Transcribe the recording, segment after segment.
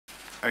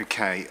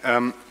Okay.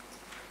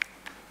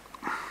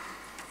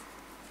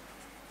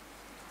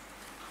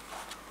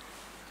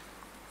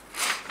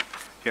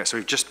 Yeah, so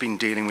we've just been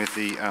dealing with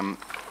the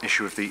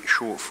issue of the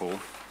shortfall.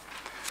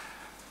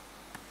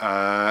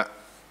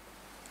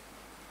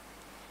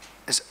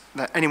 Is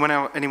there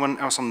anyone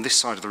else on this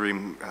side of the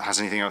room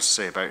has anything else to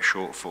say about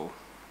shortfall?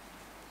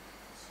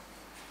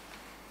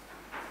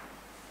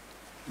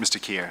 Mr.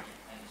 Keogh.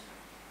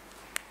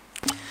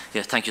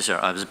 Yeah, thank you, sir.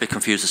 I was a bit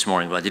confused this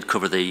morning, but I did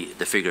cover the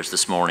figures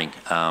this morning.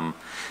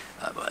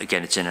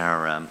 Again, it's in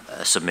our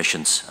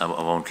submissions. I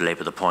won't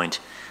labour the point,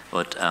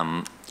 but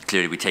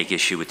clearly we take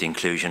issue with the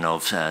inclusion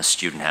of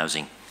student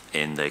housing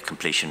in the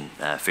completion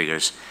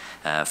figures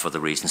for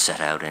the reasons set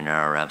out in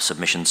our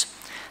submissions.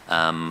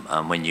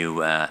 And when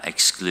you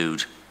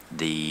exclude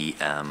the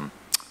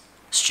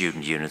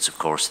student units, of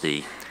course,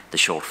 the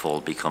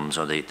shortfall becomes,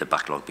 or the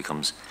backlog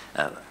becomes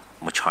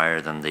much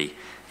higher than the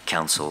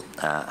Council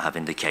have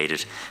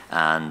indicated,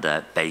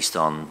 and based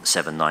on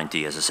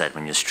 790, as I said,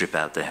 when you strip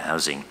out the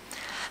housing,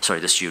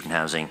 sorry, the student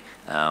housing,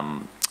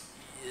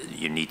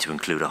 you need to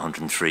include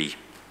 103.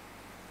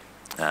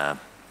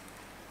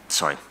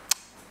 Sorry,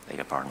 beg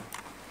your pardon.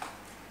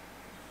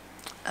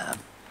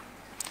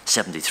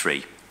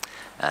 73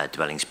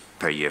 dwellings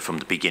per year from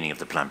the beginning of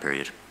the plan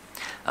period.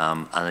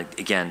 And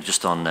again,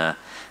 just on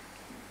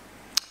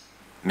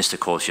Mr.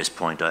 Colch's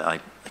point,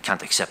 I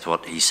can't accept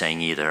what he's saying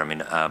either. I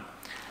mean,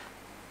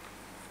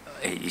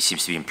 he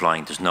seems to be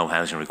implying there's no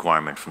housing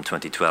requirement from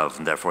 2012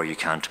 and therefore you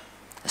can't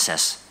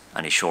assess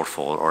any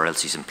shortfall, or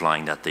else he's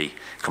implying that the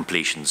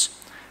completions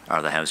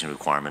are the housing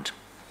requirement.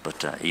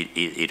 But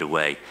either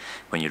way,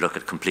 when you look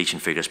at completion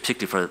figures,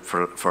 particularly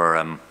for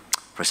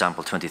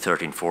example,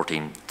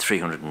 2013-14,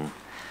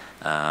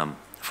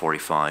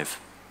 345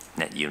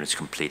 net units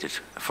completed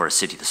for a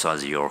city the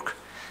size of York,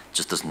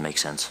 just doesn't make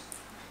sense.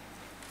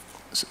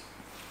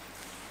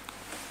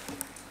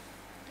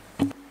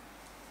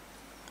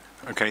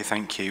 Okay,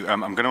 thank you.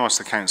 I'm going to ask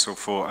the Council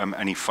for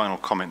any final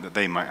comment that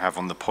they might have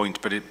on the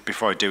point, but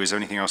before I do, is there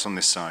anything else on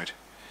this side?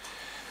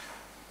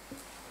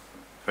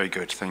 Very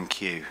good,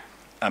 thank you.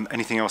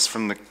 Anything else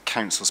from the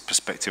Council's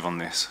perspective on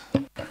this?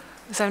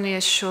 There's only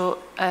a short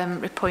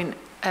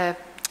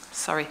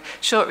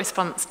short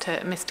response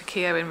to Mr.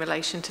 Keogh in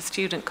relation to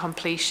student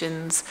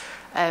completions.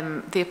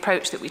 The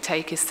approach that we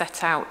take is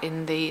set out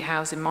in the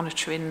housing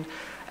monitoring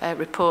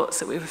reports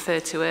that we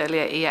referred to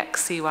earlier,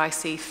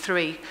 EXCYC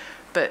 3.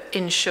 But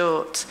in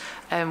short,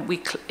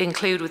 we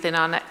include within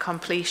our net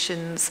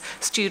completions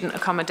student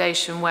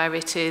accommodation where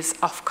it is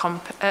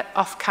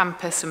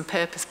off-campus and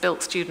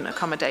purpose-built student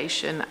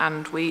accommodation,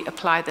 and we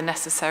apply the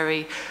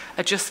necessary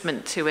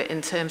adjustment to it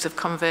in terms of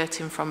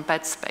converting from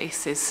bed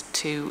spaces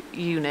to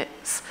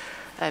units,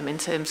 in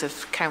terms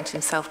of counting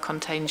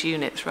self-contained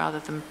units rather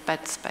than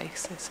bed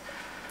spaces.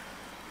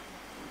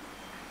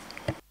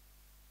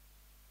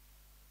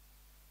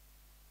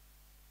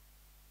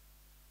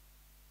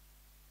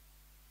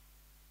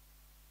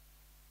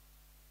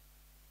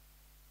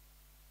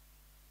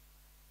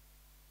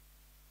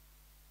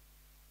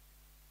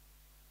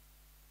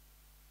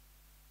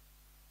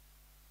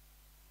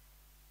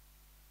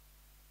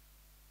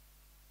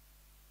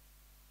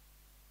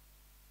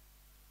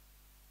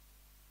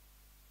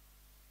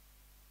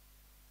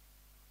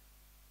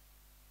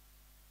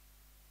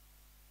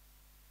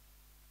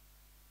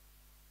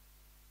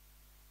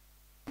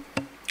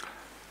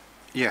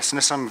 Yes,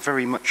 unless I'm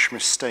very much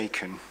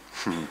mistaken,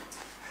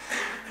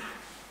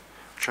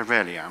 which I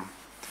rarely am,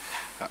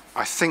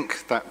 I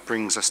think that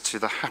brings us to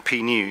the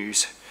happy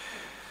news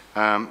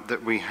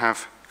that we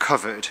have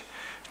covered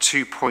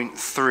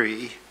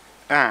 2.3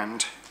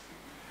 and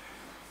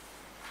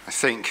I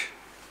think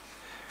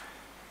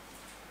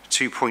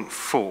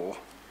 2.4.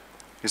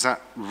 Is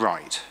that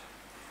right?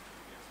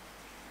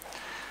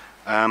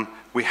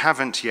 We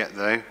haven't yet,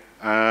 though,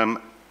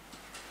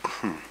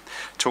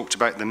 talked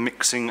about the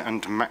mixing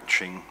and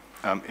matching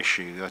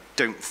issue that I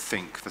don't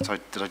think that I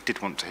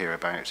did want to hear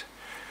about.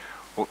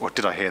 Or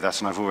did I hear that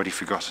and I've already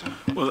forgotten?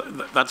 Well,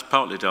 that's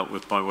partly dealt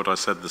with by what I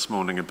said this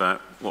morning about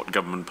what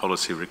government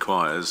policy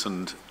requires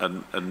and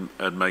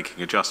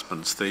making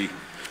adjustments. The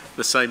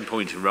same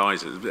point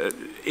arises.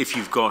 If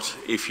you've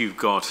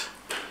got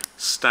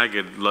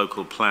staggered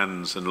local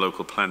plans and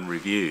local plan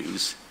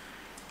reviews,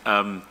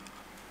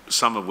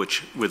 some of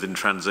which within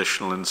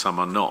transitional and some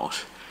are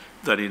not,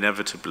 then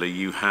inevitably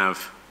you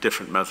have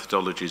different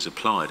methodologies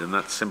applied, and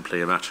that's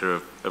simply a matter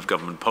of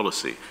government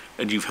policy.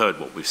 And you've heard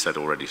what we've said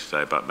already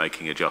today about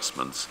making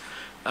adjustments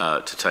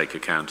to take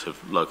account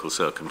of local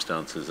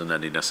circumstances and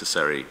any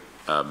necessary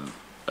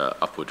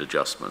upward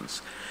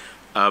adjustments.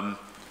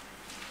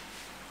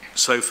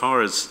 So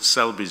far as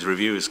Selby's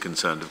review is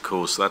concerned, of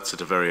course, that's at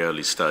a very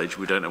early stage.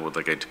 We don't know what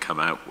they're going to come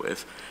out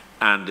with,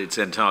 and it's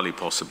entirely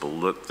possible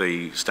that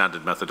the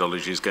standard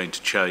methodology is going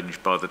to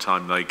change by the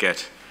time they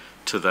get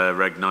to their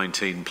Reg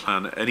 19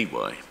 plan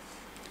anyway,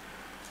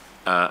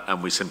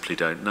 and we simply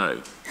don't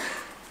know.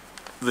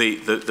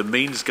 The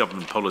means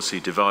government policy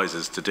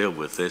devises to deal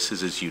with this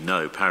is, as you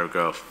know,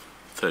 paragraph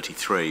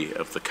 33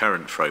 of the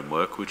current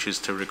framework, which is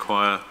to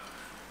require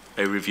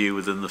a review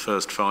within the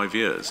first 5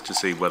 years to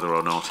see whether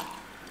or not...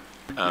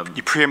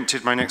 you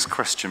preempted my next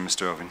question,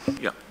 Mr. Elvin.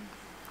 Yeah.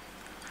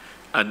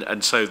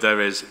 And so there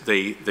is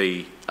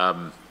the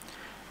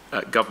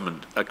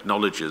government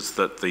acknowledges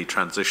that the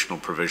transitional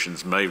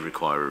provisions may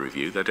require a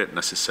review. They don't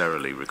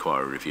necessarily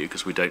require a review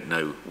because we don't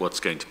know what's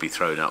going to be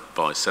thrown up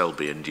by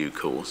Selby in due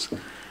course.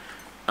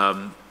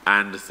 And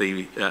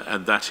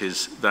that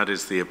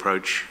is the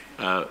approach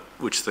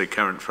which the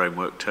current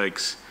framework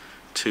takes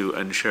to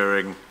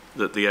ensuring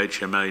that the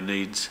HMA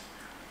needs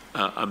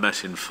are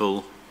met in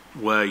full,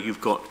 where you've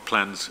got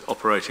plans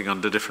operating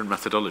under different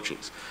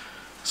methodologies.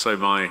 So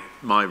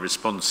my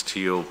response to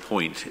your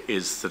point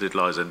is that it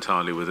lies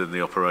entirely within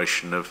the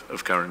operation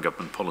of current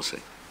government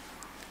policy.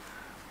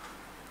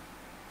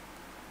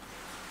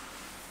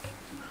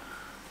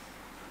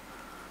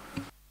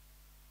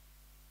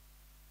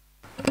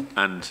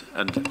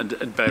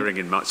 And bearing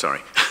in mind,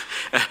 sorry,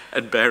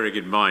 and bearing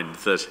in mind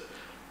that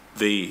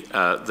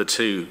the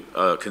two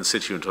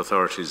constituent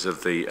authorities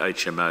of the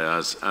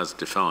HMA as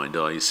defined,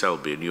 i.e.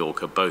 Selby and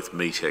York, are both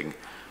meeting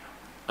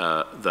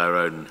their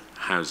own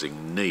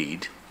housing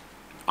need,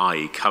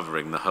 i.e.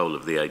 covering the whole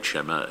of the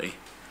HMA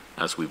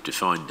as we've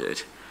defined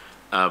it.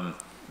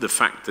 The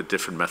fact that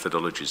different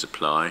methodologies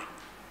apply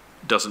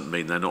doesn't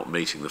mean they're not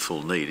meeting the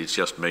full need. It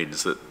just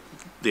means that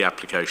the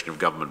application of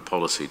government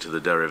policy to the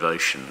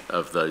derivation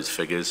of those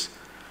figures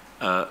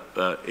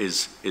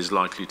is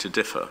likely to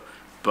differ.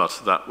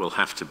 But that will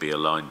have to be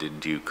aligned in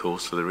due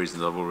course for the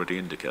reasons I've already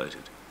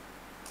indicated.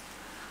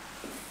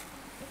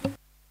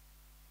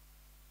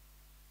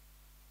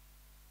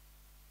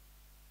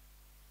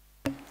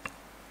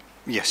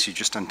 Yes, you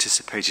just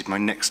anticipated my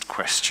next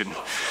question,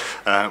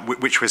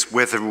 which was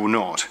whether or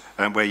not,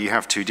 where you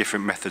have two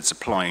different methods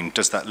applying,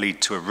 does that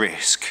lead to a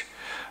risk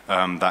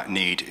that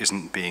need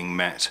isn't being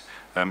met?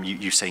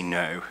 You say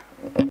no.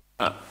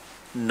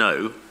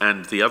 No,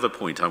 and the other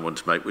point I want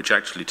to make, which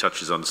actually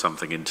touches on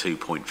something in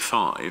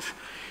 2.5,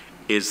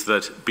 is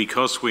that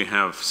because we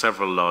have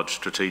several large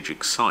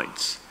strategic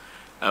sites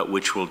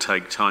which will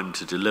take time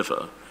to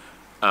deliver,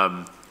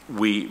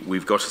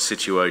 we've got a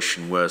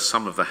situation where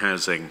some of the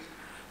housing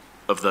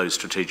of those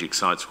strategic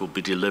sites will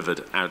be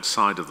delivered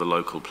outside of the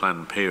local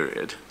plan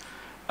period,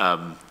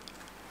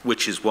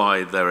 which is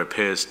why there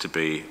appears to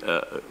be,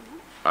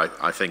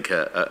 I think,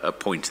 a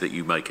point that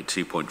you make at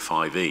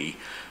 2.5e,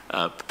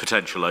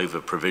 potential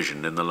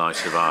over-provision in the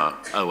light of our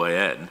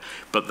OAN,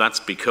 but that's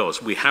because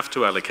we have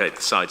to allocate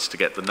the sites to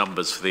get the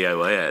numbers for the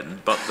OAN,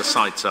 but the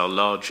sites are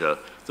larger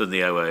than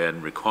the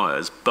OAN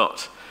requires,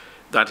 but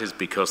that is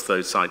because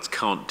those sites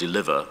can't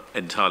deliver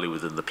entirely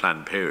within the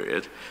plan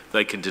period.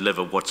 They can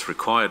deliver what's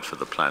required for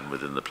the plan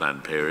within the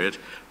plan period,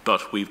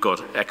 but we've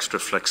got extra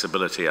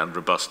flexibility and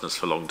robustness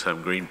for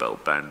long-term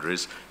greenbelt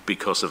boundaries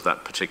because of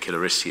that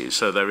particular issue.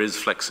 So there is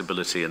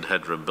flexibility and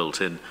headroom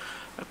built in,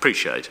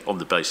 appreciate, on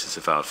the basis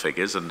of our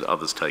figures, and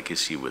others take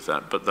issue with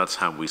that, but that's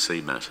how we see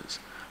matters,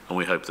 and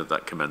we hope that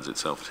that commends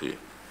itself to you.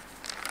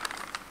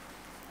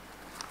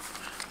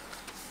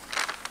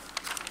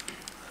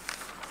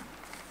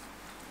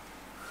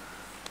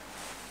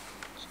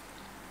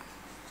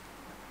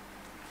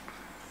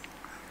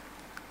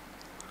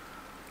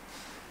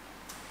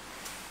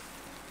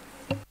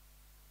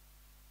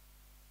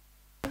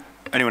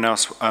 Anyone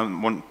else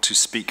want to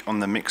speak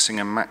on the mixing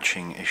and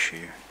matching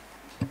issue?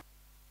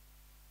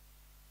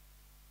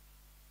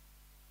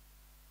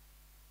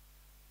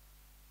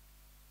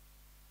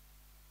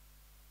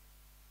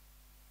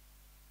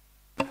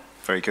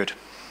 Very good.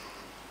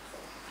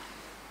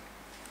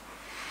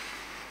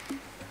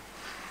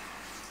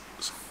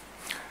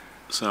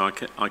 So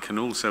I can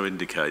also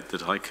indicate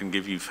that I can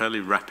give you fairly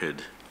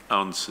rapid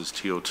answers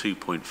to your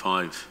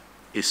 2.5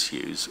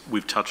 issues.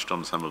 We've touched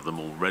on some of them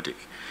already.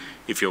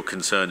 If your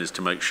concern is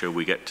to make sure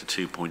we get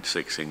to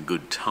 2.6 in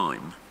good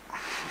time,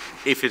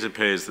 if it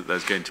appears that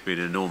there's going to be an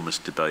enormous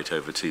debate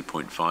over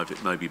 2.5,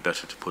 it may be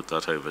better to put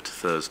that over to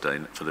Thursday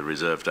for the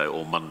reserve day,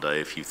 or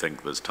Monday if you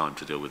think there's time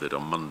to deal with it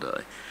on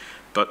Monday.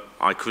 But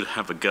I could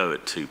have a go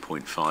at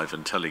 2.5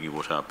 and telling you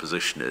what our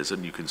position is,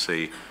 and you can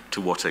see to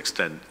what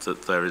extent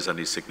that there is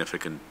any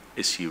significant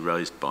issue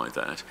raised by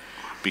that,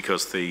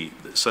 because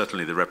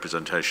certainly the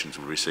representations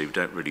we receive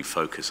don't really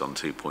focus on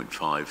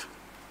 2.5,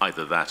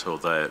 either that or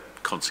they're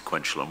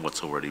consequential on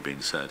what's already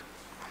been said.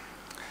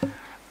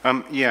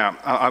 Yeah,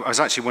 I was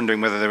actually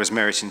wondering whether there was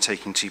merit in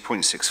taking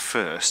 2.6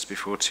 first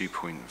before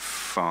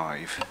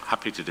 2.5.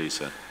 Happy to do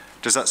so.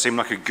 Does that seem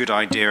like a good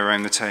idea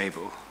around the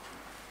table?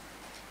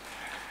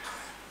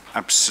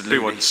 Absolutely.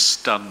 Everyone's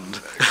stunned.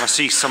 I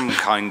see some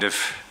kind of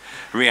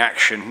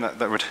reaction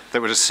that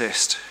would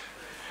assist.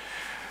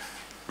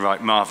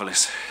 Right,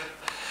 marvellous.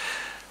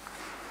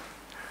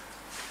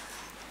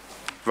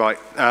 Right,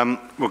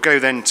 we'll go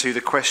then to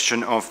the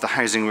question of the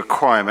housing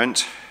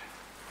requirement.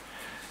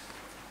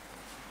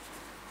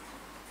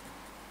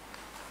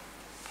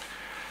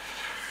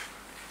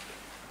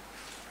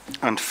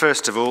 And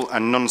first of all,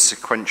 and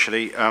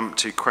non-sequentially,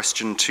 to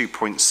question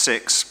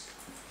 2.6.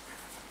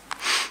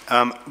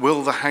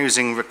 Will the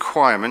housing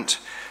requirement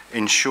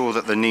ensure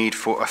that the need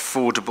for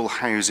affordable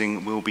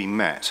housing will be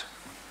met?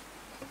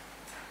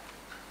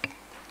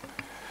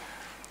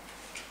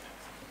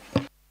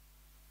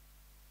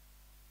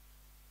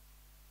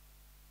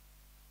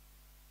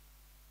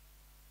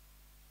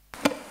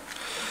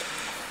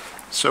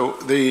 So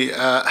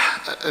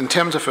in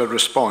terms of a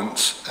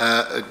response,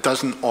 it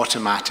doesn't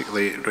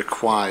automatically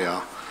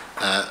require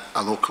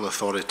a local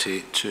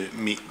authority to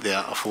meet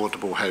their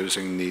affordable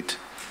housing need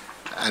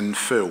in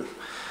full.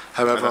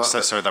 However,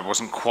 sorry, that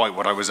wasn't quite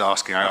what I was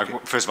asking. Okay.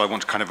 First of all, I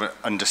want to kind of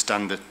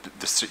understand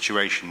the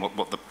situation,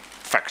 what the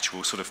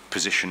factual sort of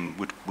position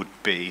would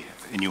be,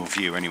 in your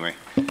view anyway.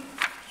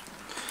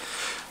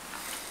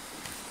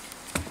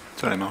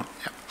 Sorry, Mark.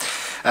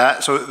 Yeah.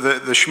 So the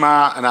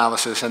SHMA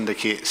analysis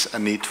indicates a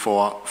need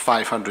for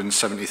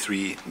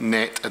 573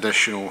 net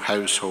additional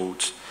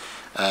households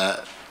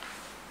per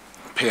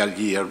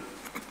year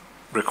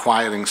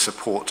requiring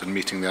support in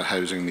meeting their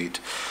housing need.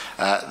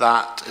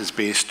 That is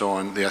based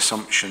on the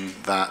assumption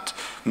that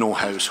no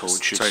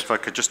household should... Sorry, if I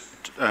could just,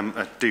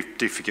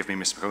 do forgive me,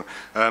 Mr.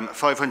 McCall.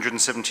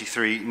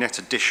 573 net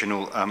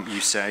additional, you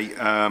say.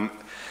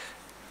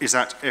 Is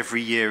that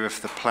every year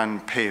of the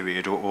planned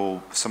period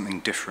or something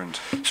different?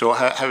 So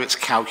how it's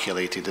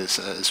calculated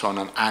is on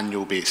an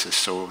annual basis.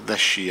 So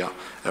this year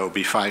it will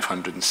be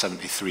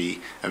 573,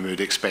 and we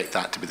would expect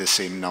that to be the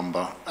same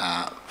number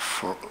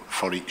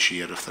for each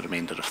year of the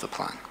remainder of the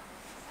plan.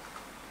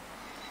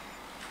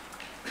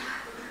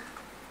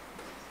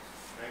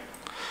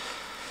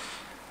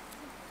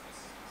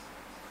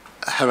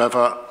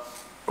 However,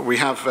 we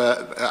have,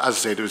 as I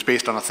said, it was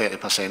based on a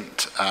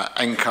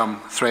 30%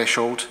 income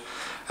threshold.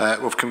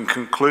 We've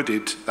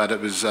concluded that it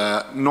was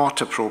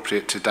not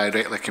appropriate to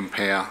directly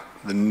compare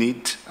the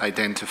need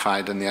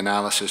identified in the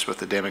analysis with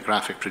the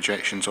demographic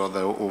projections or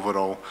the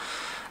overall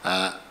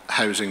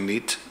housing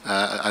need,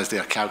 as they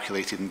are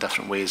calculated in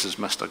different ways, as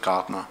Mr.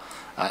 Gardner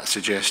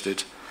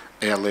suggested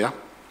earlier.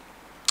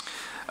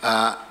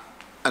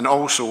 And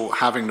also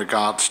having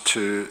regards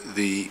to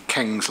the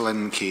Kings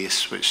Lynn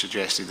case, which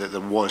suggested that there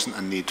wasn't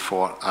a need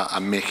for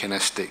a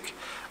mechanistic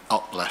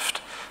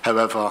uplift.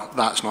 However,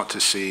 that's not to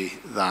say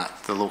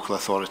that the local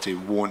authority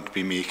won't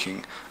be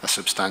making a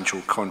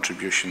substantial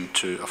contribution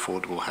to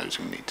affordable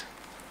housing need.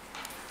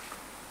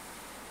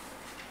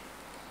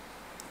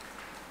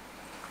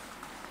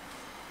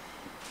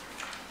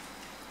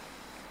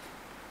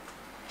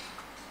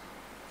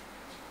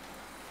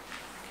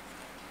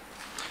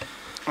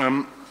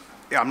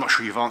 Yeah, I'm not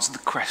sure you've answered the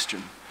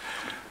question.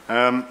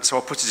 So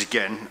I'll put it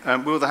again.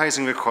 Will the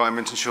housing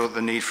requirement ensure that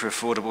the need for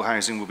affordable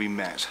housing will be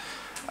met?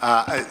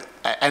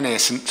 In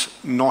essence,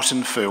 not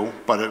in full,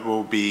 but it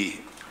will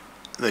be,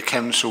 the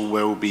council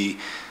will be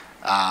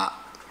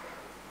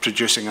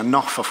producing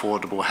enough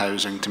affordable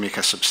housing to make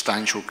a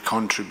substantial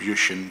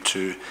contribution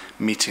to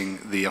meeting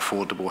the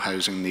affordable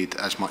housing need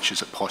as much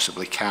as it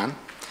possibly can.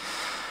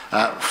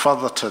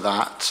 Further to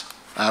that,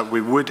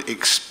 we would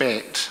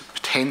expect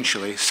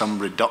potentially some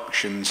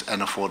reductions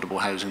in affordable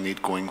housing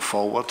need going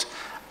forward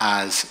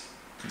as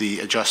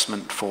the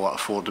adjustment for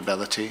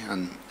affordability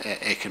and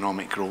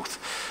economic growth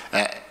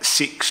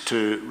seeks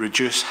to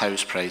reduce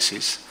house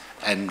prices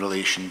in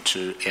relation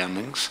to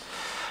earnings.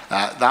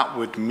 That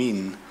would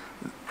mean,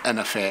 in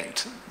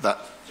effect, that...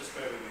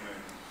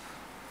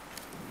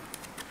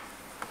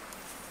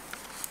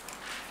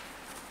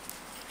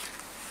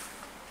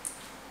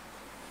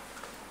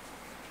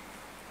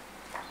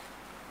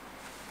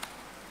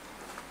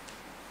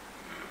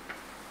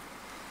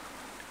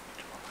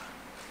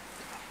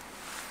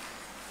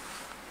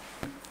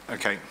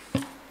 Okay.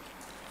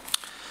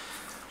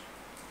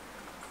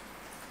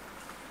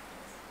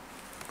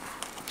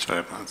 So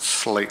I've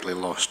slightly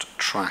lost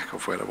track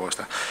of where I was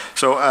there.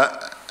 So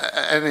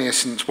in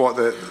essence, what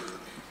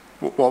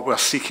we're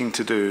seeking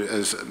to do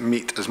is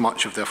meet as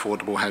much of the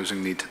affordable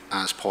housing need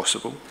as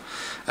possible.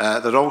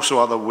 There are also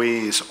other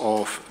ways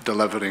of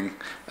delivering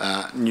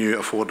new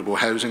affordable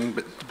housing,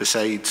 but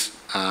besides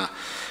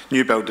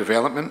new build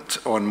development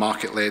on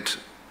market-led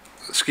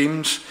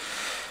schemes.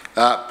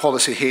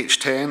 Policy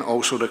H10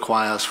 also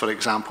requires, for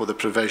example, the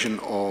provision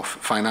of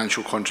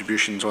financial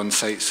contributions on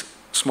sites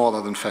smaller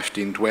than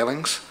 15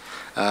 dwellings.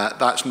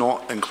 That's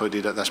not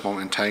included at this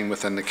moment in time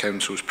within the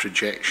Council's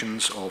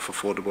projections of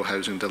affordable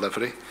housing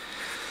delivery.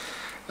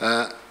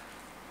 The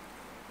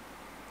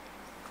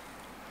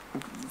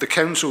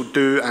Council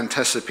do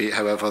anticipate,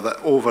 however, that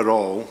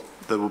overall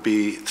there will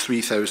be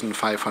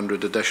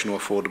 3,500 additional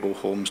affordable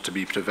homes to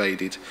be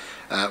provided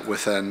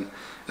within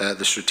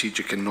the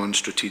strategic and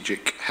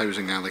non-strategic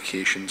housing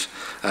allocations,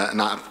 and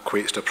that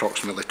equates to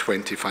approximately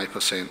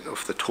 25%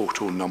 of the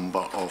total number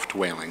of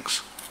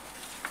dwellings.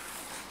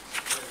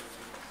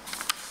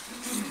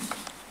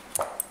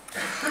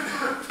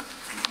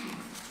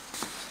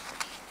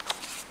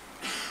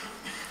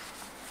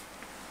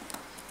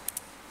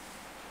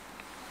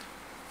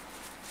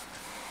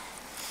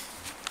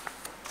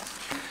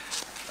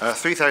 Uh,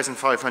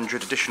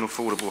 3,500 additional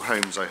affordable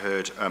homes, I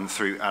heard,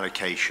 through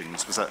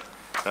allocations. Was that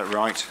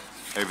right?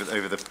 Over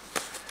the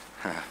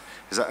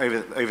is that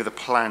over the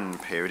plan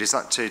period? Is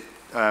that to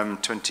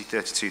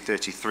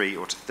 2032-33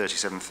 or to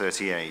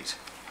 37-38?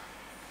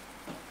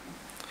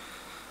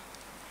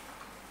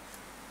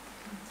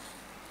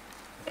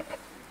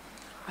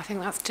 I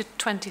think that's to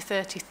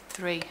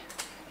 2033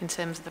 in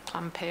terms of the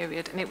plan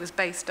period, and it was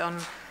based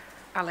on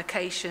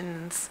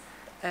allocations,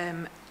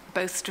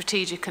 both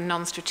strategic and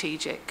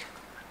non-strategic.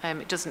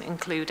 It doesn't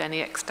include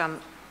any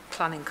extant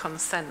planning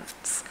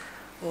consents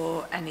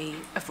or any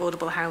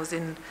affordable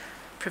housing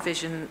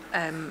provision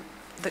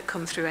that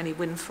come through any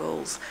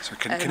windfalls. So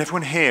can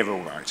everyone hear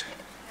all right?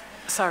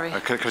 Sorry.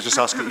 Could I just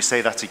ask that you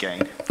say that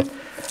again?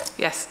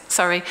 Yes,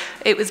 sorry.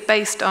 It was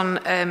based on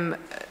a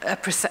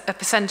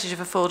percentage of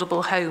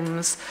affordable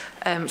homes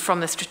from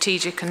the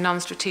strategic and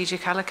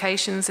non-strategic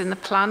allocations in the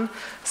plan.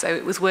 So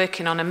it was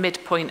working on a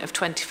midpoint of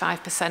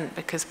 25%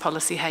 because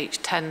policy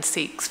H10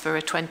 seeks for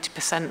a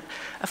 20%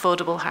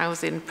 affordable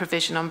housing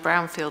provision on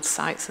brownfield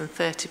sites and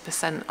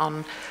 30%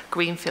 on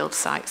greenfield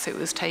sites. So it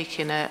was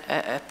taking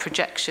a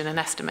projection, an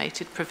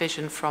estimated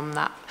provision from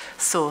that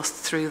source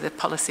through the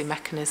policy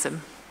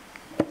mechanism.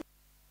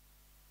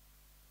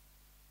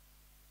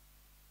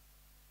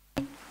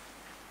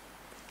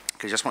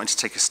 I just wanted to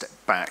take a step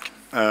back.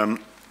 The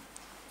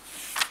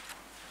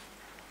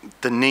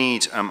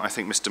need, I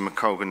think Mr.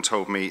 McColgan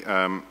told me,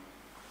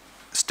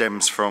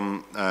 stems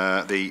from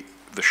the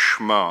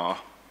SHMAR.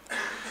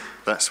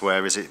 That's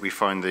where we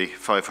find the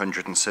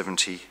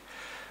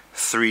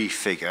 573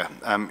 figure.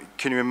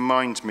 Can you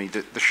remind me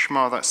that the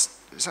SHMAR,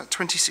 is that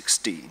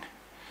 2016?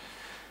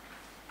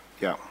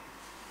 Yeah.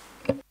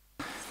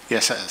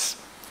 Yes, it is.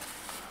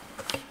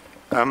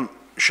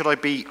 Should I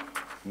be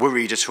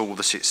worried at all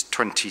that it's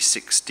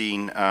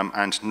 2016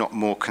 and not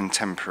more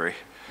contemporary?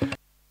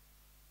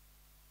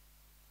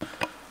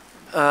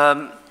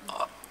 I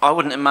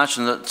wouldn't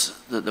imagine that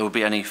there will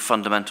be any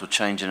fundamental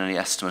change in any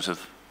estimate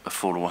of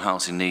affordable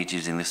housing need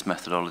using this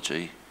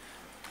methodology.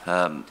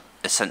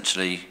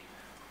 Essentially,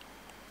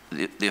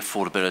 the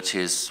affordability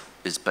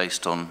is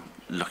based on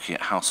looking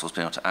at households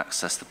being able to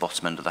access the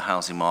bottom end of the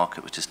housing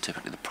market, which is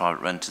typically the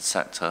private rented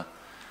sector.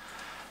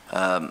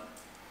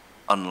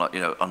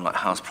 Unlike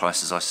house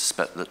prices, I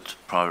suspect that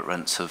private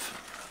rents have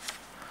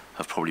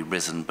probably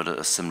risen, but at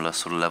a similar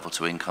sort of level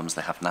to incomes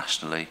they have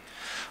nationally.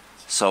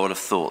 So I would have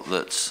thought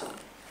that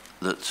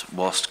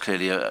whilst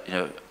clearly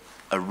a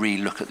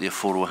re-look at the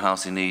affordable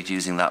housing need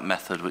using that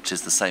method, which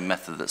is the same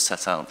method that's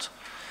set out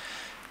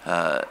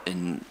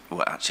in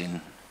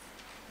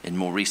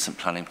more recent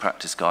planning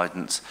practice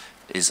guidance,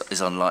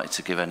 is unlikely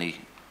to give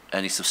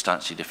any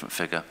substantially different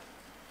figure.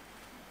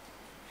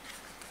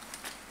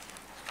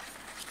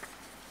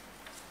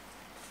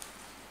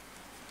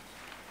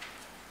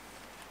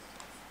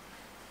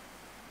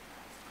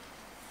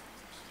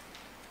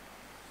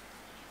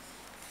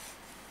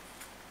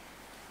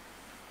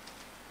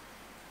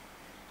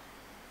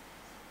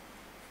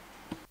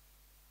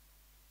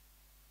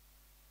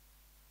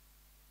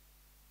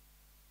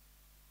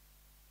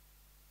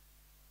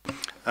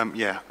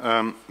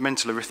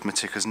 Mental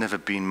arithmetic has never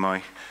been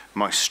my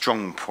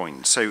strong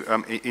point.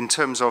 So in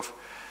terms of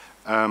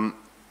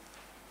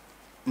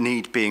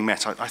need being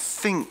met, I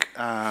think,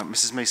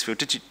 Mrs.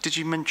 Macefield, did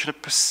you mention a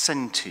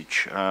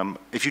percentage?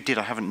 If you did,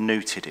 I haven't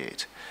noted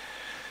it.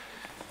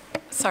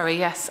 Sorry,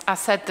 yes. I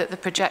said that the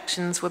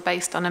projections were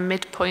based on a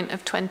midpoint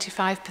of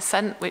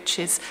 25%, which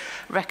is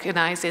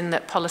recognising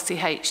that policy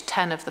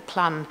H10 of the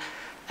plan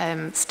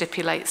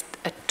stipulates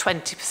a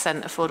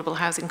 20% affordable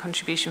housing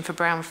contribution for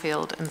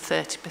brownfield and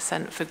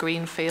 30% for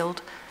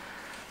greenfield.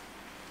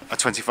 A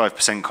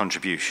 25%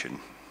 contribution?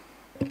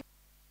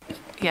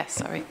 Yes,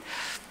 sorry.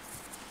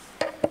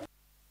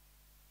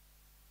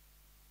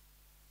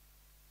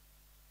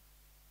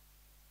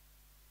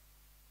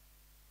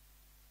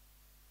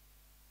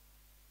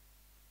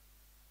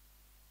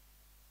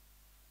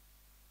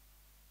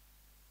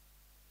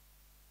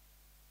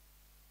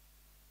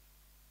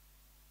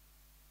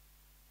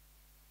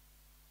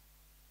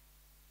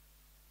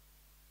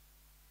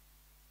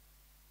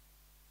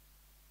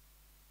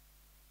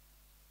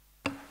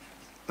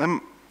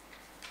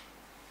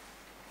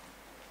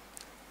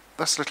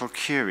 That's a little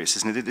curious,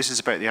 isn't it? This is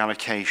about the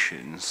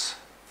allocations.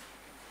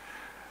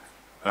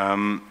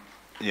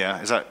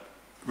 Yeah, is that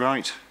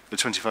right? The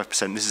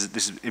 25%.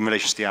 This is in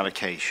relation to the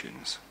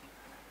allocations.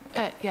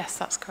 Yes,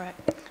 that's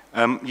correct.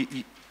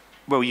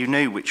 Well, you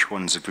know which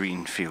one's a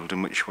greenfield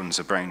and which one's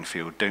a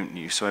brownfield, don't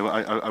you? So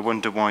I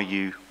wonder why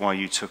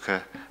you took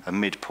a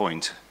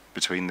midpoint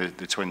between the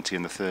 20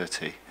 and the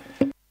 30.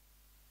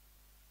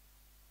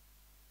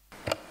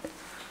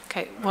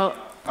 Okay, well,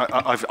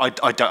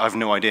 I've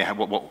no idea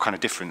what kind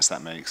of difference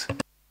that makes.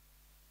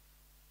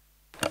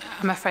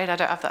 I'm afraid I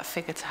don't have that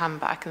figure to hand,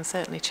 but I can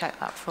certainly check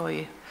that for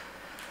you.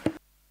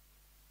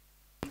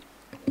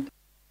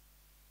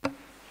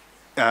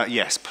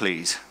 Yes,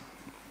 please.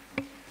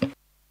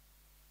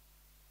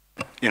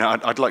 You know,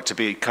 I'd like to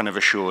be kind of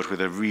assured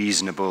with a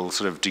reasonable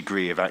sort of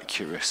degree of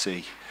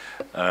accuracy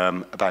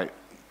about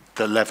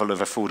the level of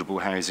affordable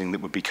housing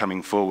that would be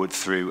coming forward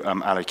through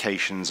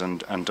allocations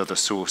and other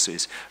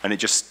sources. And it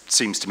just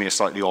seems to me a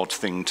slightly odd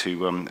thing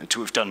to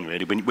have done,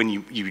 really, when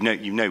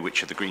you know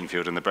which are the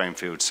greenfield and the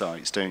brownfield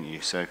sites, don't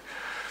you? So.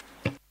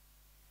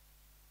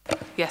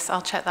 Yes,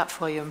 I'll check that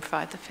for you and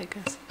provide the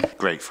figures.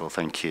 Grateful,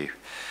 thank you.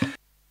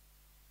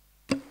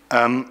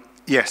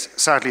 Yes,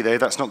 sadly though,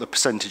 that's not the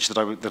percentage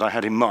that I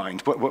had in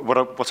mind.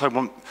 What I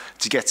want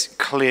to get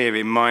clear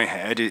in my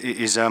head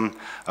is a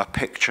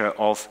picture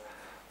of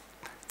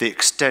the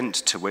extent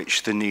to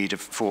which the need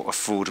for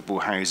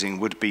affordable housing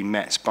would be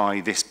met by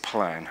this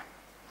plan.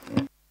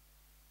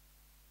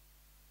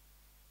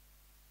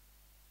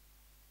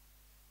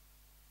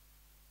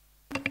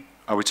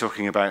 Are we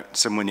talking about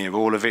somewhere near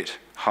all of it,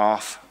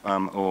 half,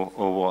 or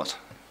what?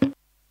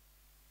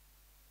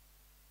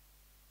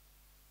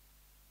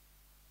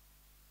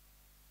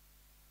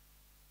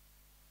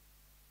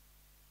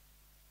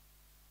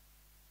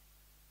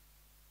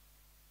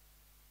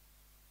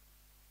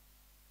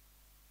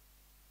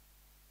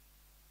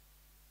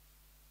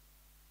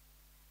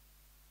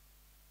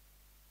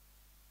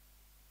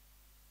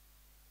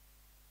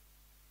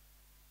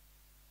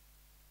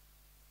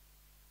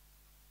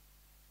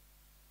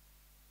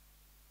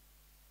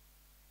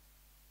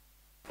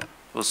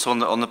 Well, so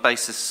on the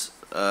basis,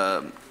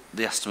 the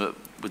estimate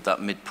with that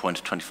midpoint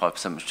of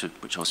 25%,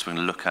 which I was going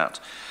to look at,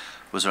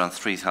 was around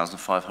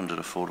 3,500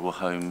 affordable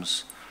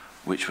homes,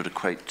 which would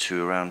equate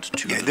to around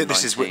 219. Yeah,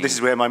 this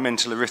is where my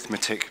mental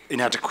arithmetic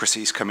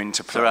inadequacies come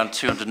into play. So around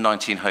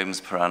 219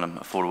 homes per annum,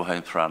 affordable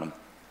homes per annum.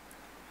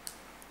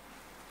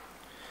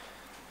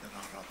 There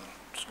are other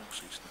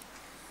sources.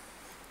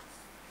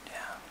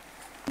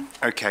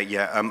 Yeah. Okay,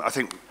 yeah, I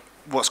think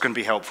what's going to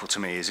be helpful to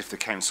me is if the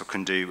council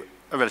can do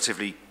a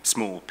relatively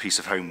small piece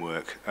of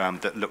homework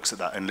that looks at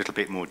that in a little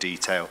bit more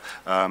detail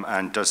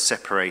and does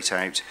separate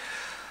out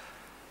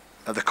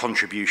the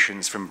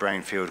contributions from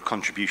brownfield,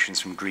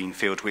 contributions from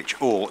greenfield,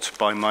 which ought,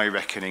 by my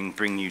reckoning,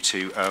 bring you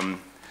to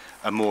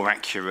a more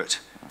accurate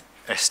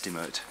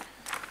estimate,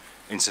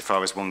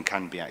 insofar as one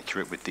can be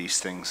accurate with these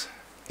things.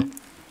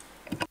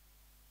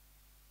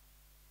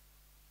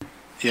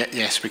 Yeah,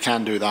 yes, we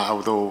can do that,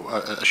 although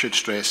I should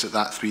stress that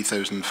that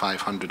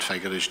 3,500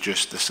 figure is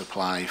just the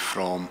supply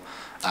from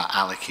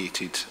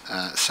allocated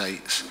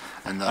sites.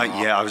 And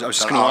yeah, I was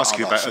just going to ask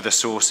you about other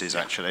sources,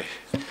 actually.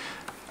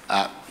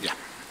 Yeah.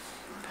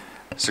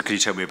 So could you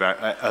tell me about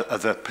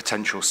other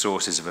potential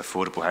sources of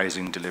affordable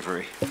housing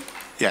delivery?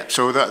 Yeah,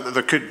 so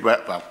there could,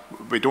 well,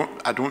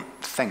 I don't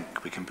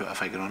think we can put a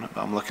figure on it,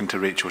 but I'm looking to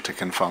Rachel to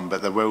confirm,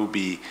 but there will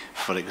be,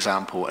 for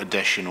example,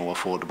 additional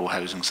affordable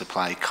housing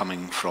supply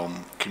coming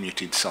from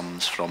commuted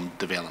sums from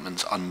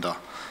developments under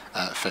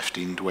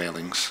 15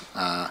 dwellings,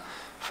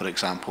 for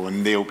example,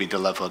 and they'll be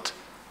delivered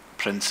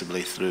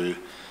principally through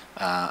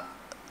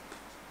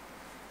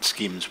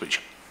schemes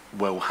which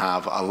will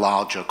have a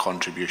larger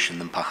contribution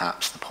than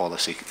perhaps the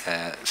policy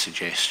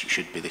suggests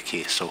should be the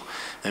case. So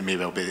it may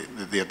well be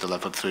that they're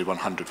delivered through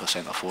 100%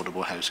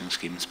 affordable housing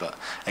schemes, but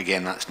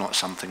again, that's not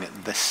something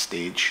at this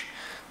stage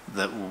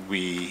that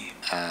we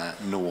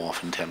know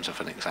of in terms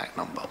of an exact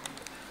number.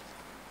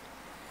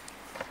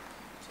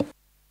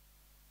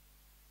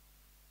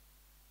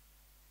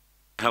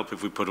 Help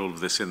if we put all of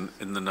this in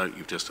the note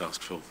you've just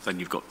asked for, then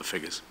you've got the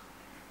figures.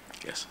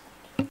 Yes.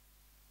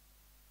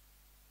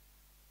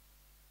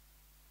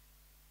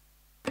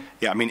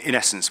 Yeah, I mean, in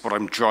essence, what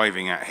I'm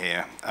driving at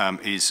here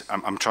is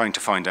I'm trying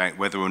to find out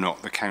whether or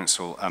not the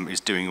council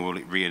is doing all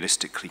it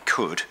realistically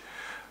could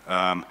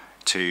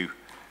to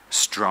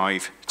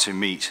strive to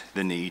meet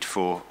the need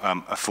for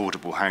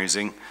affordable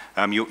housing.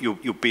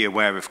 You'll be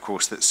aware, of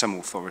course, that some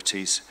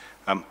authorities,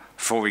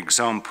 for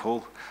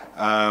example,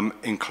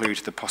 include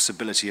the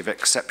possibility of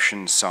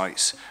exception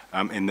sites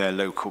in their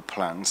local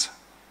plans.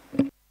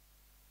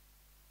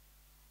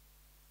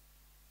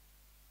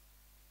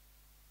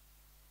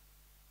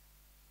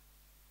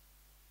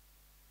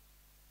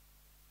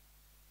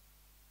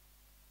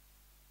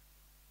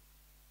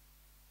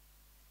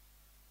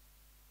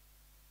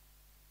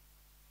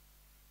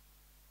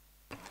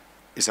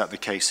 Is that the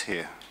case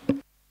here?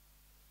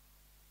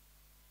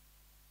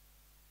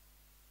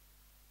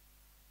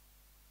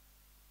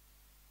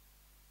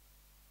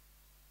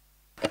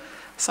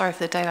 Sorry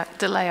for the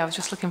delay. I was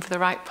just looking for the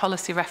right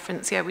policy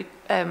reference. Yeah, we,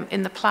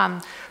 in the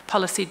plan,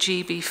 policy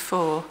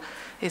GB4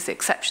 is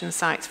exception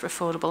sites for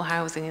affordable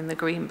housing in the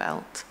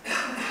Greenbelt.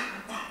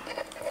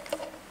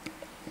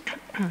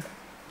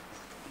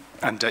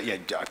 And yeah,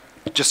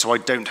 just so I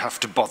don't have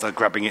to bother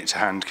grabbing it to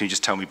hand, can you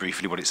just tell me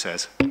briefly what it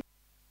says?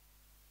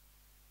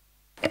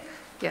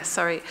 Yes,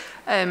 sorry.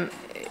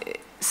 It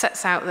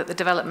sets out that the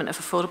development of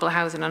affordable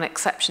housing on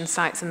exception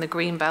sites in the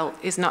Greenbelt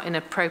is not an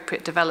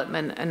appropriate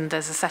development, and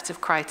there's a set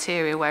of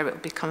criteria where it will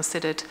be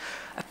considered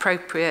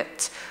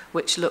appropriate,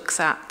 which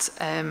looks at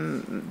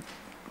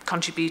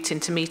contributing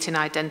to meeting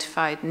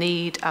identified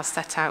need as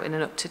set out in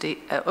an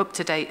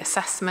up-to-date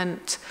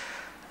assessment,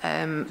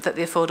 that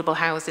the affordable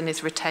housing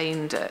is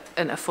retained at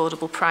an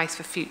affordable price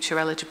for future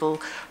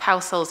eligible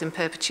households in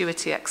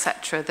perpetuity,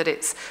 etc., that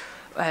it's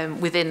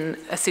within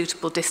a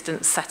suitable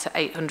distance set at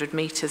 800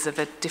 metres of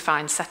a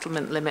defined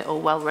settlement limit or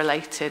well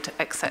related,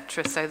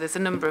 etc. So there's a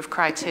number of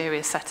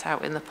criteria set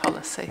out in the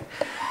policy.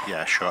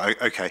 Yeah, sure.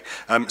 Okay.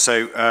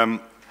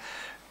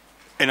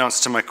 In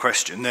answer to my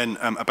question then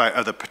about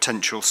other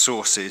potential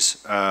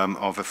sources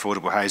of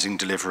affordable housing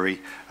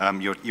delivery,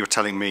 you're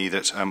telling me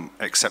that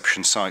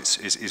exception sites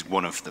is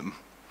one of them.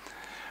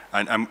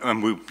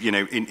 And we, you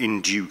know,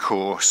 in due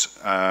course,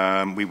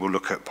 we will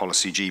look at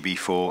policy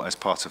GB4 as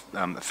part of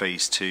the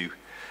phase 2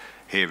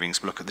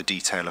 hearings. We'll look at the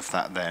detail of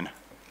that then.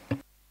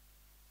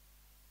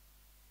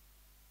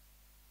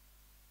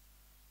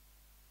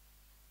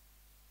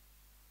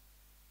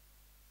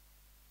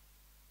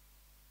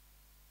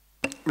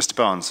 Mr.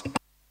 Barnes.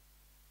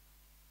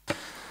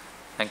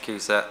 Thank you,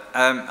 sir.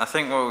 I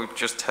think what we've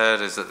just heard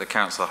is that the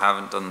council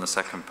haven't done the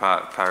second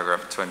part of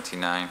paragraph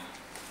 29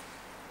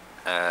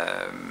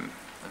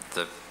 of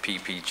the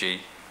PPG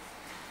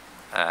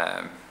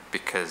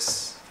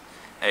because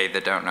A, they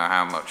don't know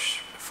how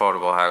much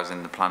affordable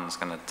housing the plan is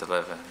going to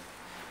deliver,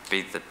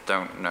 B, they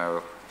don't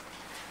know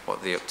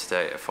what the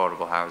up-to-date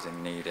affordable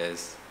housing need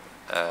is.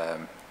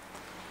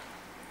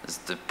 As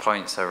the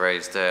points I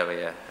raised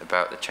earlier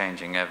about the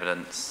changing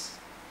evidence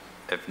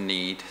of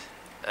need,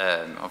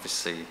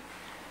 obviously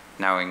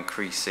now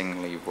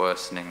increasingly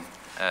worsening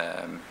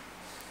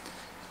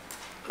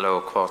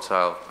lower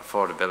quartile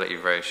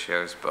affordability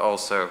ratios, but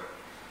also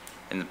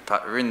in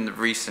the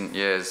recent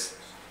years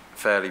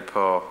fairly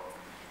poor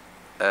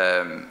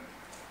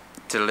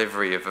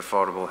delivery of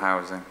affordable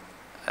housing,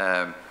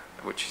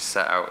 which is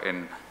set out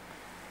in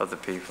other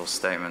people's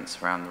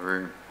statements around the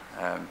room.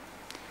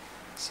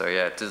 So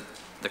yeah,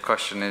 the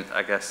question is,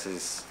 I guess,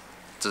 is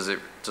does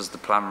the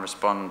plan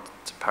respond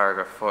to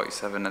paragraph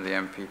 47 of the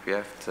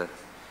NPPF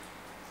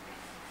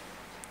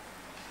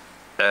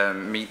to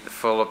meet the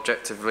full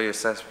objectively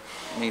assessed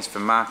needs for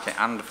market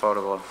and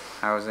affordable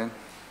housing?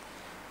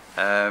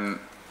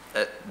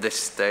 At this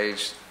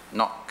stage,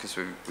 not, because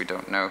we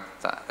don't know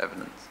that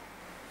evidence.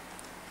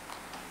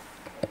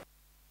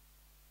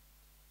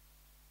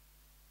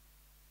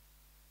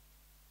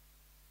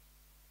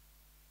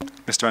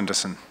 Mr.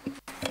 Anderson.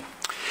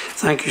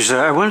 Thank you,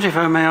 sir. I wonder if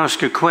I may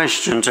ask a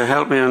question to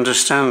help me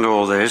understand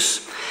all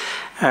this.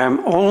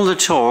 All the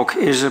talk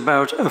is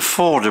about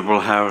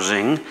affordable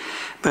housing,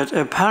 but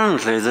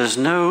apparently there's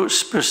no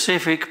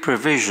specific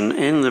provision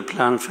in the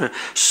plan for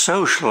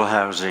social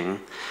housing.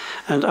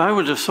 And I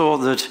would have thought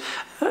that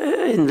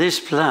in this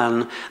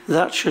plan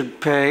that should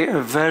play a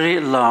very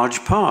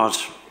large part.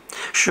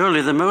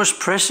 Surely the most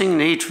pressing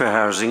need for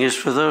housing is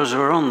for those who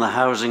are on the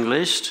housing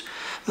list,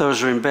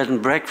 those who are in bed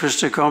and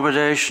breakfast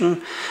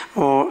accommodation,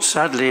 or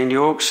sadly in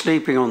York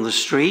sleeping on the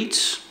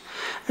streets,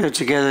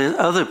 together with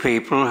other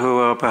people who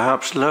are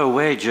perhaps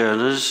low-wage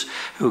earners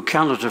who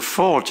cannot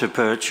afford to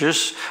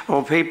purchase,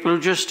 or people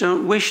who just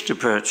don't wish to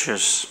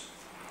purchase.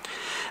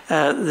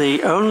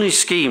 The only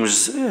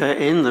schemes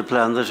in the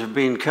plan that have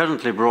been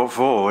currently brought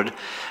forward,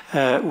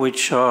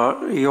 which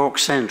are York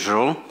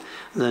Central,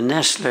 the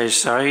Nestle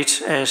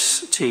site,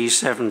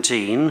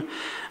 ST17,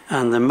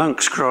 and the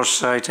Monk's Cross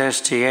site,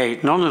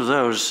 ST8, none of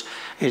those,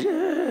 as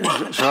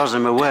far as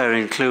I'm aware,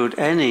 include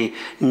any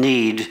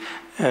need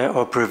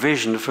or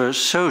provision for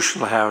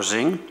social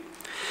housing.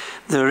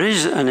 There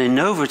is an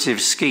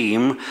innovative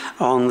scheme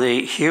on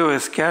the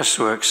Heworth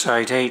Gasworks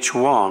site,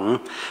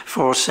 H1,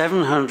 for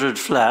 700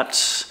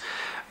 flats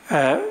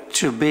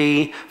to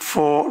be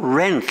for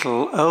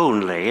rental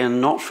only and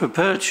not for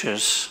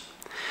purchase.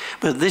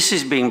 But this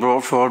is being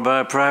brought forward by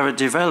a private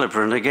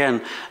developer, and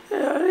again,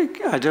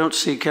 I don't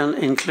see can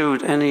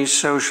include any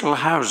social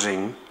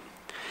housing.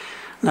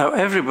 Now,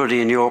 everybody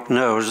in York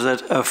knows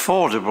that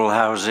affordable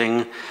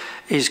housing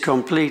is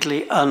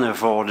completely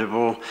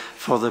unaffordable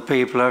for the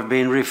people I've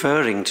been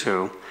referring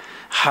to.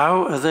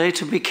 How are they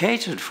to be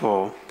catered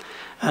for?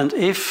 And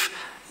if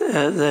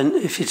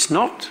it's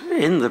not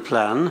in the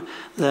plan,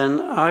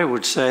 then I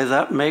would say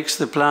that makes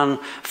the plan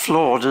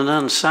flawed and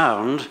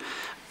unsound,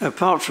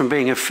 apart from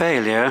being a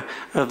failure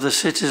of the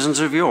citizens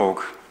of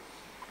York.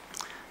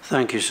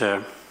 Thank you,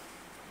 sir.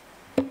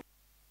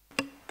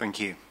 Thank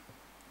you.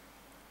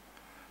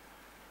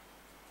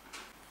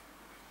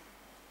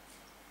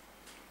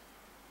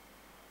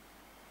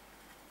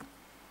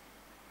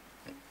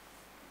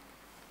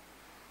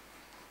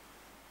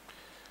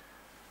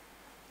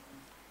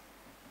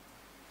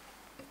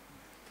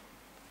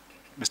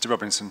 Mr.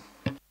 Robinson.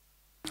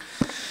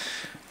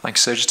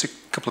 Thanks, sir. Just a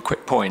couple of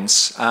quick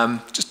points.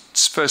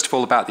 Just first of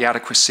all about the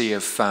adequacy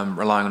of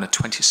relying on a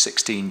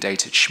 2016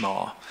 dated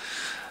SHMAR.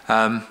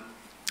 I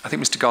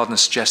think Mr. Gardner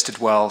suggested,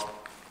 well,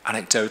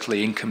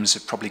 anecdotally, incomes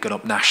have probably gone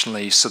up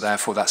nationally, so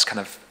therefore that's kind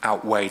of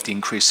outweighed the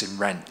increase in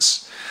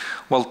rents.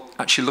 Well,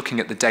 actually looking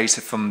at the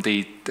data from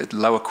the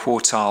lower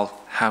quartile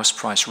house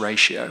price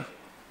ratio,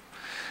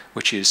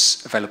 which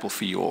is available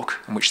for York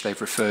and which they've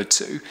referred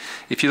to,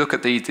 if you look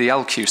at the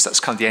LQs, that's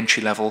kind of the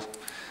entry-level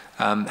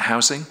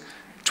housing.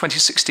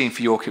 2016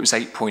 for York, it was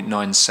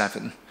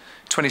 8.97.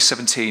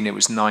 2017, it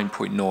was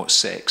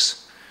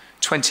 9.06.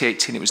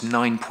 2018, it was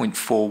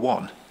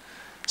 9.41.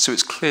 So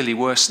it's clearly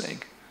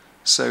worsening.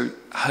 So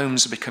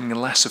homes are becoming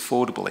less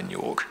affordable in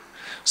York.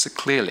 So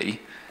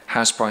clearly,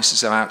 house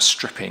prices are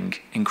outstripping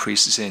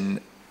increases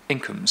in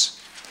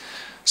incomes.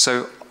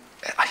 So,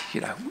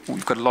 you know,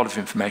 we've got a lot of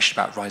information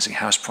about rising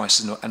house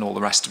prices and all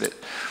the rest of it.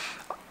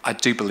 I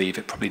do believe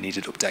it probably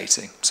needed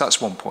updating. So that's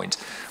one point.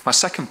 My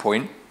second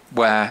point,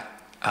 where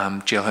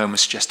Jill Home was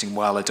suggesting,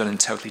 well, they're done in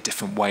totally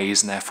different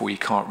ways and therefore you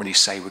can't really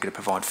say we're going to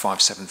provide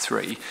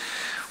 573.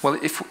 Well,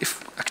 if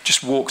I could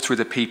just walk through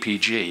the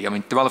PPG, I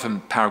mean, the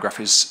relevant paragraph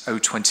is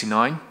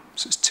 029,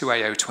 so it's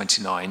 2A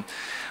 029,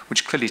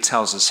 which clearly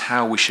tells us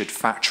how we should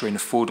factor in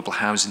affordable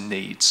housing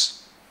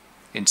needs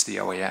into the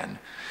OAN.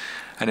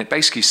 And it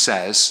basically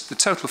says the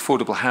total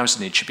affordable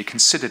housing need should be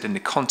considered in the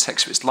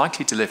context of its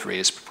likely delivery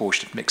as a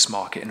proportion of mixed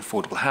market and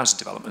affordable housing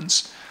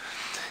developments,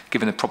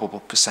 given the probable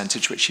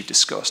percentage which you've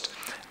discussed.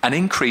 An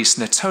increase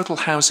in the total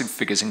housing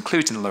figures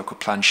included in the local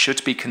plan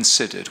should be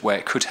considered where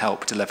it could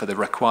help deliver the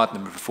required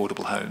number of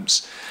affordable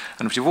homes.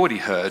 And as you've already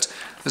heard,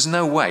 there's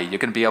no way you're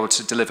going to be able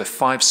to deliver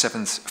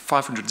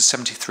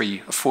 573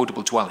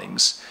 affordable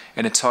dwellings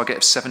in a target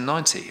of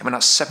 790. I mean,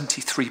 that's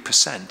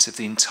 73% of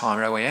the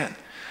entire OAN.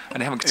 And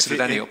they haven't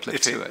considered any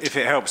uplift to it. If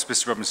it helps,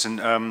 Mr.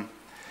 Robinson,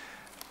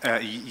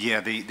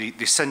 yeah,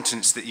 the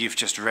sentence that you've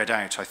just read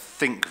out, I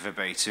think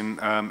verbatim,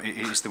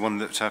 is the one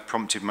that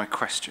prompted my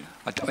question.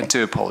 I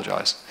do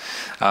apologise.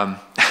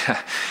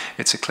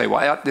 It's a clear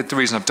one. The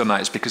reason I've done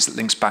that is because it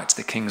links back to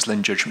the King's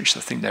Lynn judgment, which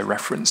I think they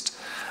referenced.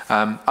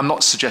 I'm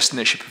not suggesting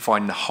they should be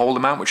providing the whole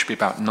amount, which would be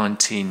about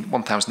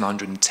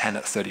 1,910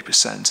 at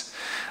 30%.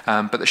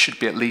 But there should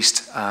be at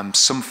least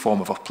some form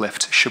of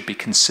uplift should be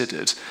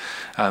considered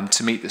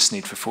to meet this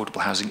need for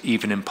affordable housing,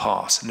 even in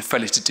part. And the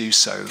failure to do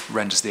so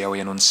renders the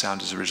OAN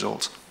unsound as a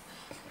result.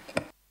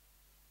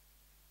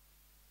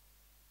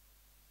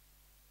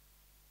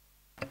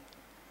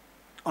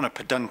 On a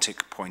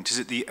pedantic point, is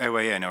it the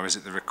OAN or is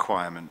it the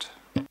requirement?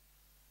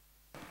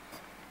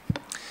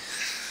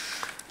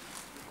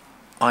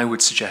 I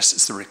would suggest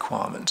it's the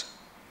requirement.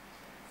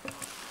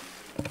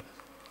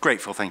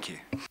 Grateful, thank you.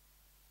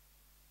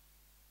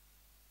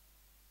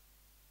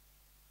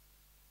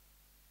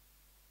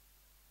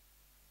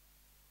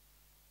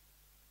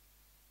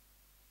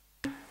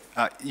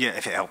 Yeah,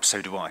 if it helps,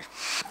 so do I.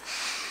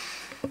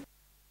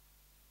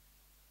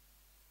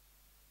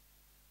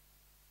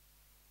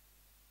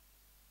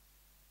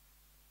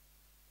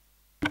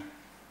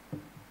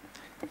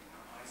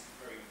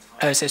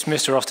 It's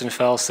Mr.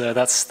 Ostenfeld, sir.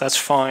 That's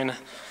fine.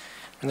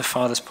 And the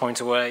farthest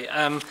point away.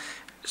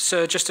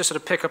 So just to sort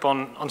of pick up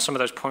on some of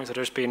those points that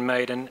are just being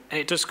made, and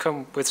it does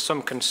come with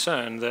some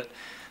concern that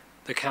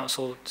the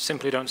council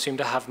simply don't seem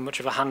to have much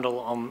of a handle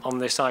on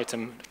this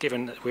item,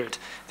 given that we're at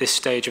this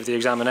stage of the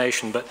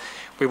examination. But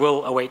we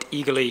will await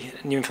eagerly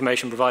new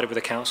information provided with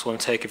the council and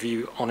take a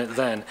view on it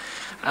then.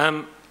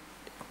 Under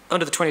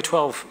the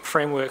 2012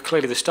 framework,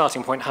 clearly the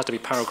starting point has to be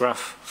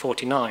paragraph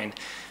 49.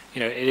 You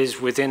know, it is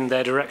within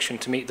their direction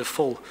to meet the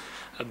full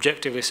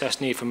objectively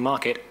assessed need for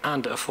market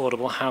and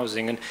affordable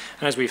housing. And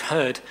as we've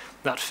heard,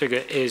 that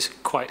figure is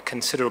quite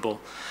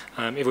considerable.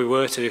 If we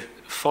were to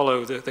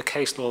follow the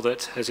case law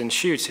that has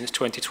ensued since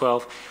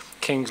 2012,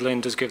 King's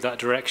Lynn does give that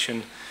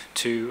direction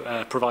to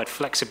provide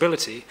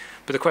flexibility.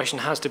 But the question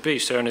has to be,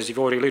 sir, and as you've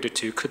already alluded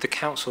to, could the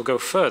council go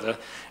further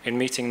in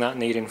meeting that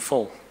need in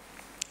full?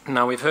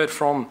 Now, we've heard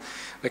from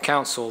the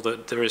council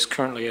that there is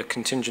currently a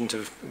contingent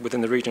of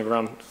within the region of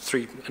around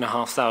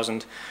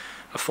 3,500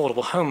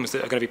 affordable homes that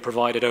are going to be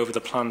provided over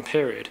the planned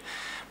period.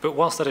 But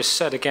whilst that is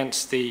set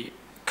against the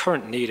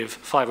current need of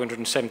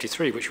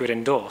 573, which we'd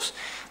endorse,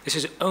 this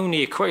is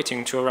only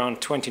equating to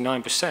around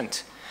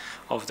 29%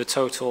 of the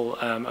total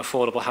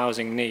affordable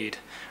housing need.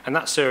 And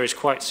that, sir, is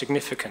quite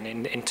significant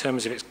in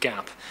terms of its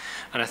gap.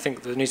 And I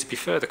think there needs to be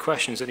further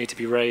questions that need to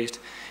be raised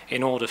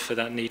in order for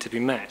that need to be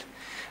met.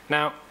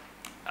 Now,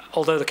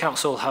 although the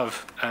council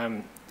have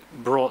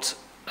brought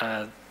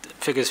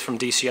figures from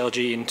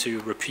DCLG into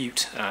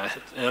repute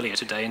earlier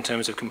today in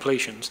terms of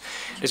completions,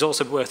 it's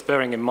also worth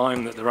bearing in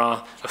mind that there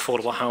are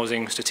affordable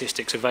housing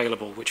statistics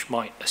available which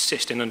might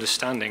assist in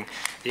understanding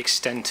the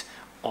extent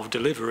of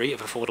delivery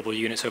of affordable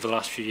units over the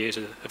last few years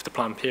of the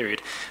planned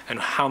period and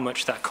how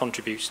much that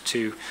contributes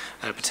to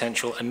a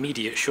potential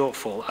immediate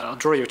shortfall. I'll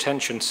draw your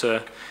attention,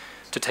 sir,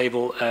 to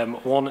table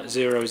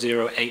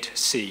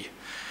 1008C.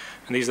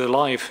 And these are the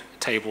live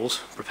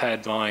tables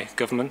prepared by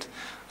government,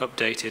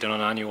 updated on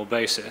an annual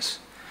basis.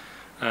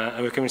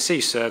 And we can see,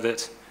 sir,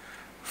 that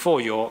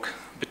for York,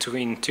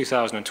 between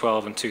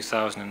 2012 and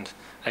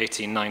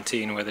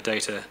 2018-19, where the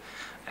data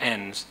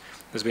ends,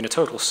 there's been a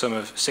total sum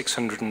of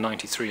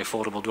 693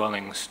 affordable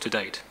dwellings to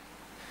date.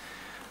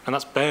 And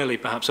that's barely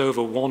perhaps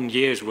over 1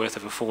 year's worth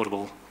of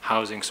affordable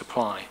housing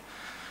supply.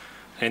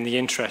 In the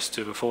interest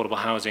of affordable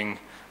housing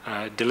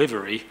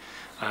delivery,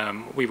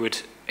 we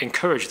would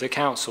encourage the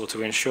council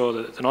to ensure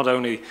that not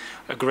only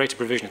a greater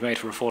provision is made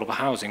for affordable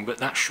housing, but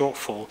that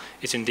shortfall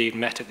is indeed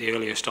met at the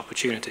earliest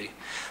opportunity.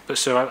 But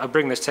so I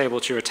bring this table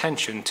to your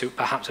attention to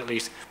perhaps at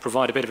least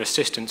provide a bit of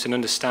assistance in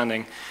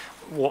understanding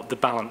what the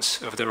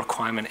balance of the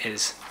requirement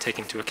is,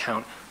 taking into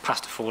account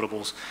past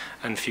affordables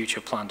and future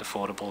planned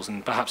affordables,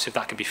 and perhaps if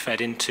that can be fed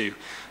into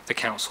the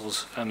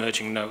council's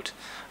emerging note,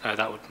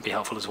 that would be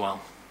helpful as well.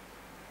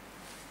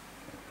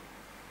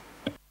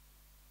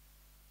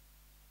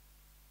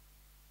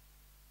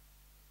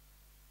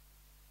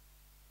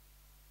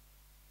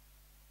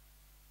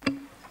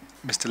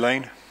 Mr.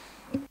 Lane?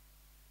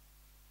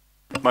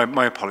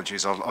 My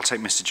apologies, I'll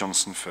take Mr.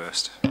 Johnson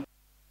first.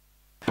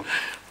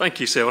 Thank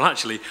you, sir. Well,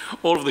 actually,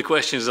 all of the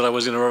questions that I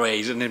was going to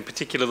raise, and in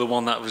particular the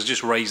one that was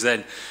just raised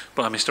then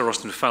by Mr.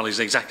 Austin-Fell, is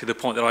exactly the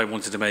point that I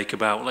wanted to make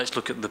about let's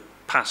look at the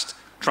past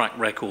track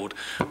record.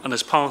 And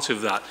as part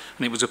of that,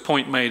 and it was a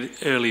point made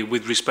earlier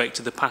with respect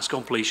to the past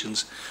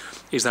completions,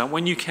 is that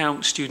when you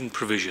count student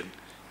provision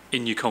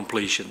in your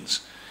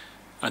completions,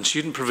 and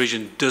student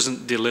provision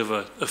doesn't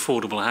deliver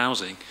affordable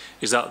housing,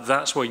 is that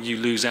that's where you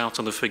lose out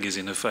on the figures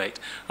in effect.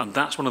 And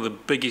that's one of the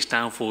biggest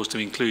downfalls to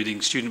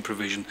including student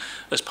provision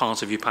as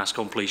part of your past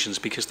completions,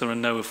 because there are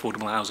no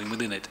affordable housing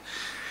within it.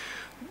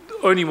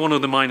 Only one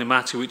other minor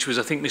matter, which was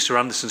I think Mr.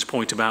 Anderson's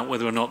point about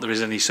whether or not there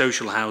is any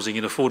social housing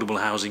and affordable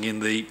housing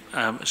in the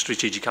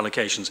strategic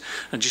allocations.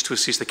 And just to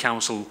assist the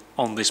council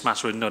on this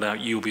matter, and no doubt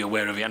you'll be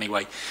aware of it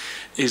anyway,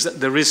 is that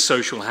there is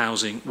social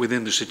housing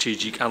within the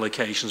strategic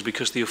allocations,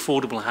 because the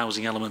affordable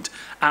housing element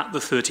at the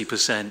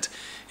 30%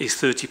 is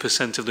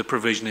 30% of the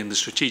provision in the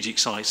strategic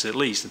sites at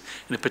least, and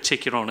in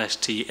particular on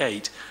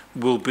ST8,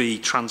 will be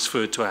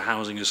transferred to a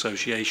housing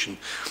association.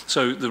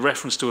 So the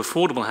reference to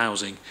affordable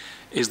housing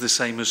is the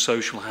same as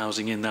social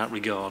housing in that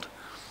regard.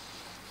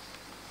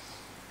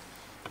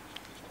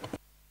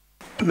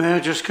 May I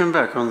just come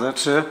back on that,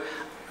 sir?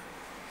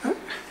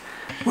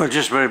 Well,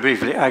 just very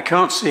briefly, I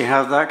can't see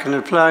how that can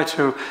apply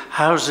to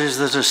houses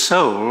that are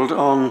sold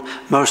on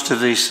most of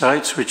these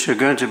sites, which are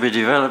going to be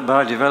developed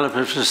by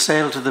developers for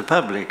sale to the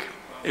public.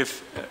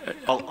 If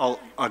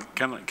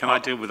can I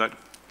deal with that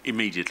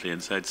immediately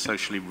and say it's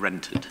socially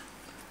rented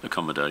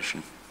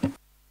accommodation?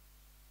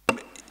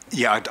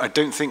 Yeah, I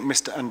don't think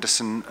Mr.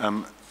 Anderson.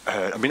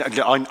 I mean,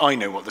 I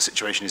know what the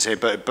situation is here,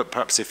 but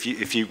perhaps if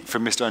you, for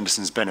Mr.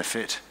 Anderson's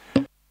benefit,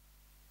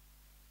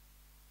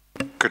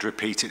 could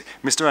repeat it,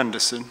 Mr.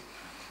 Anderson.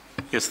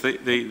 Yes,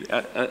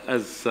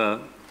 as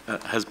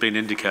has been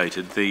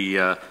indicated,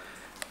 the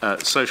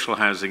social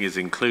housing is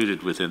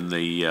included within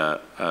the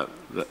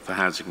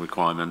housing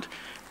requirement.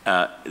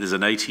 There's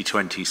an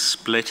 80-20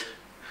 split,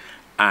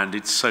 and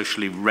it's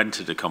socially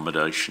rented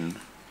accommodation,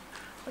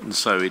 and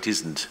so it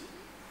isn't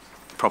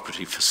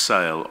property for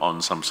sale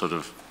on some sort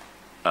of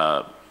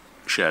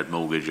shared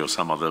mortgage or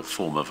some other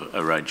form of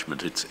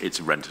arrangement.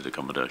 It's rented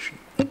accommodation.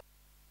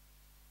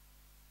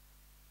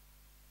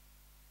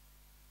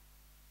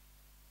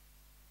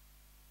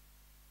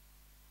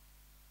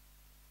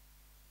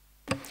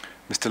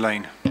 Mr.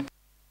 Lane.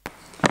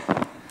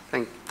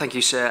 Thank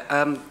you, sir.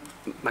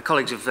 My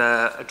colleagues have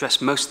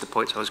addressed most of the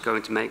points I was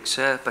going to make,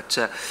 sir, but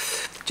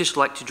just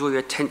like to draw your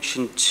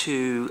attention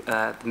to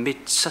the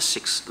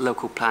Mid-Sussex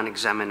local plan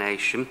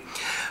examination,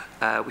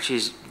 which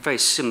is very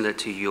similar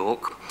to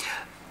York.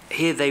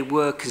 Here they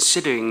were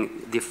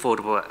considering the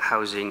affordable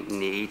housing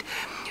need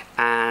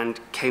and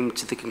came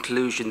to the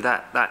conclusion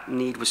that that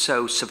need was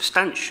so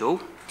substantial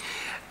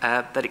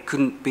that it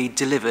couldn't be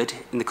delivered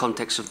in the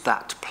context of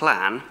that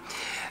plan.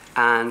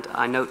 And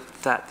I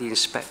note that the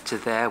inspector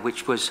there,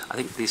 which was, I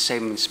think, the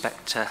same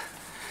inspector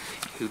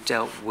who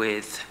dealt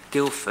with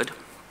Guildford,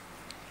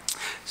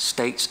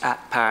 states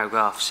at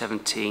paragraph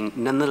 17,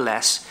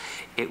 nonetheless,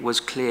 it was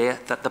clear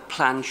that the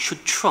plan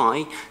should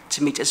try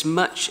to meet as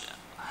much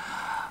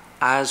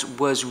as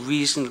was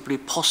reasonably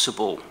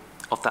possible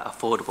of that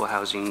affordable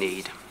housing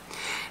need.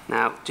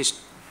 Now, just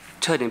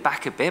turning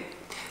back a bit,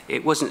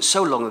 it wasn't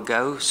so long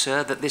ago,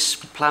 sir, that this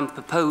plan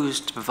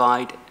proposed to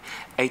provide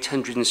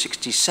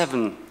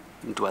 867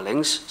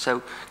 dwellings.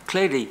 So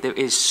clearly there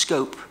is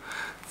scope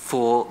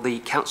for the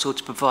council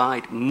to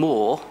provide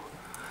more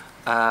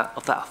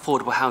of that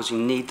affordable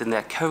housing need than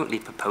they're currently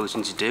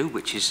proposing to do,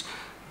 which is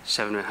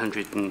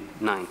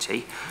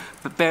 790.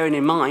 But bearing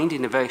in mind,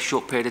 in a very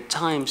short period of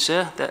time,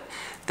 sir, that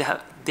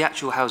the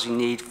actual housing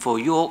need for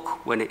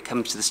York, when it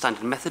comes to the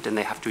standard method and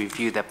they have to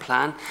review their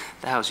plan,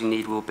 the housing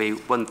need will be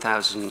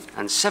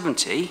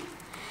 1,070.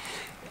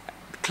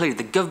 Clearly,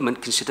 the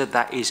government considered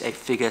that is a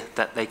figure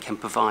that they can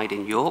provide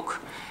in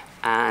York,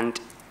 and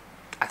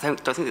I don't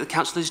think that the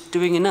council is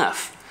doing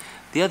enough.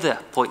 The other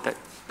point that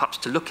perhaps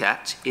to look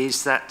at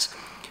is that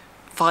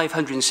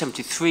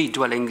 573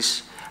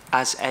 dwellings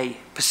as a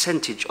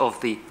percentage of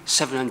the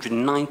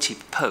 790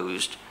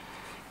 proposed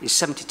is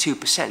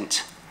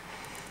 72%.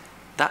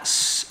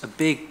 That's a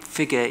big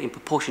figure in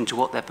proportion to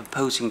what they're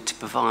proposing to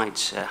provide,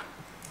 sir.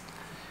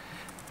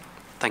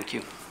 Thank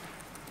you.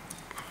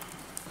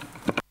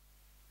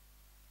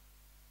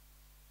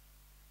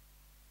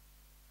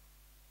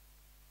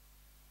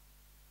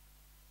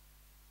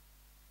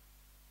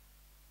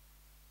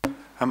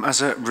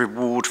 As a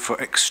reward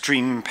for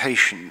extreme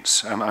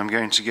patience, I'm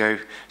going to go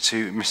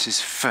to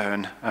Mrs.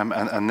 Fern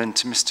and then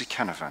to Mr.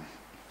 Canavan.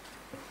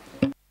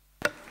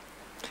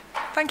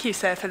 Thank you,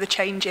 sir, for the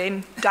change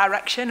in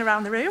direction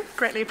around the room.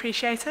 Greatly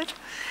appreciated.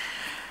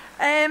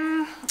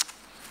 I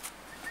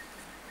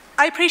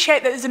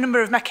appreciate that there's a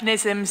number of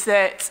mechanisms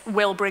that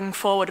will bring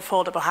forward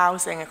affordable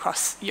housing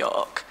across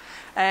York.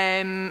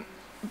 But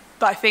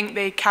I think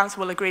the council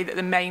will agree that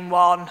the main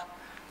one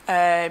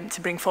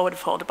to bring forward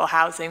affordable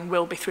housing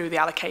will be through the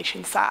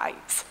allocation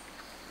sites.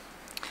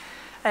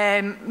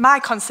 My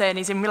concern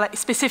is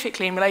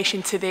specifically in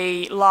relation to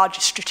the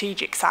larger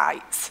strategic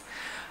sites.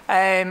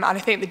 And I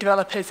think the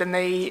developers and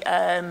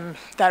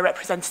their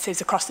representatives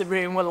across the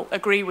room will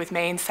agree with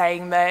me in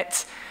saying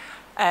that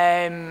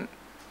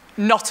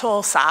not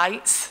all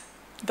sites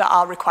that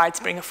are required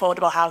to bring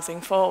affordable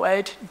housing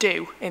forward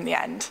do in the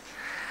end.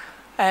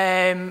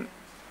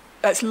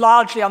 That's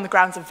largely on the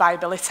grounds of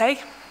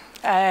viability.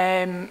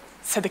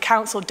 So the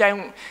council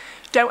don't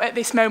at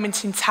this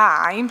moment in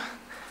time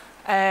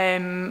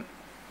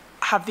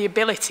have the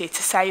ability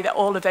to say that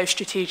all of those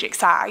strategic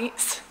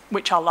sites,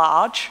 which are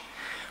large,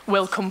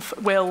 will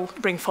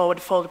bring forward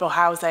affordable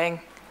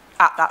housing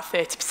at that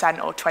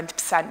 30% or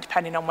 20%,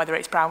 depending on whether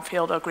it's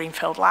brownfield or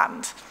greenfield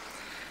land.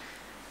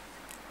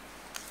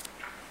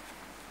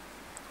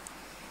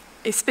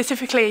 It's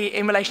specifically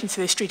in relation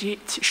to the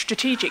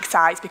strategic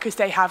sites because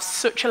they have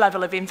such a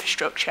level of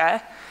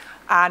infrastructure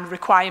and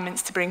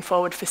requirements to bring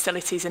forward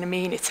facilities and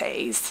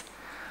amenities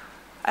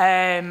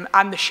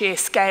and the sheer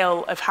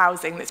scale of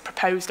housing that's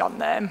proposed on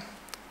them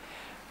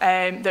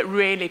that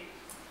really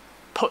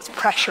puts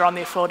pressure on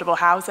the affordable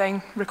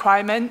housing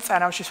requirements.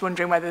 And I was just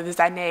wondering whether there's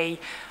any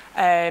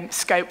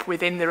scope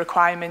within the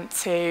requirement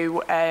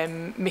to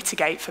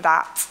mitigate for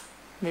that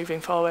moving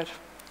forward.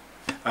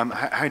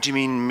 How do you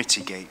mean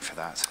mitigate for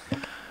that?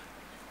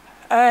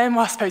 Well,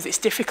 I suppose it's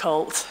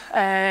difficult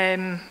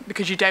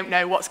because you don't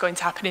know what's going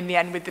to happen in the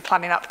end with the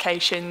planning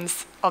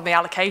applications on the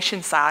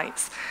allocation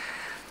sites.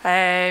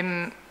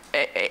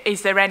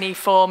 Is there any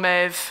form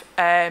of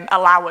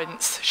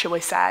allowance, shall we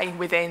say,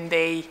 within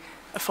the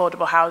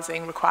affordable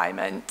housing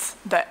requirement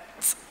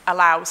that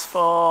allows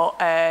for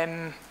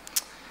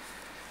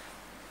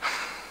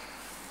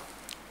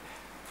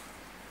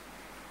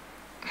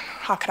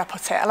how can I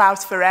put it?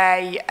 Allows for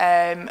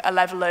a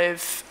level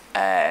of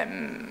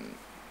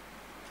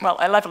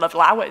a level of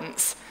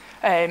allowance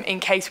in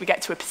case we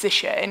get to a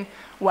position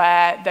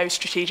where those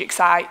strategic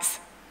sites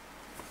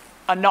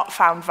are not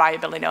found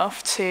viable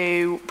enough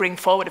to bring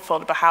forward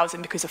affordable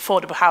housing, because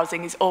affordable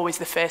housing is always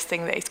the first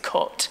thing that is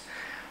cut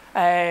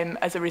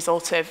as a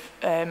result of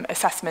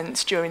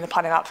assessments during the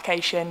planning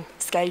application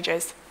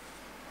stages.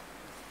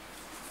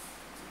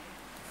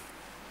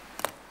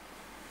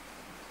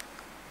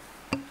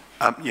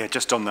 Yeah,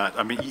 just on that,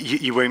 I mean,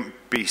 you won't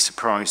be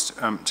surprised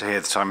to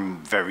hear that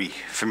I'm very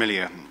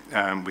familiar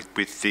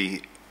with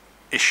the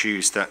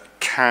issues that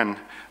can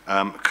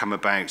come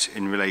about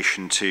in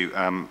relation to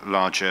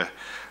larger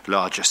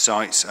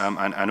sites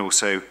and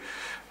also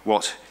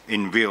what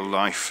in real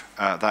life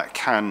that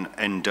can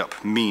end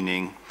up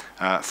meaning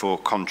for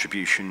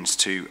contributions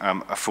to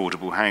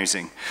affordable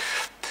housing.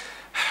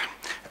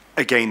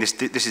 Again,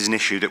 this is an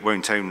issue that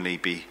won't only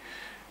be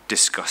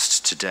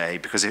discussed today,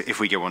 because if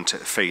we go on to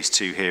phase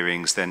 2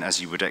 hearings, then as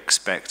you would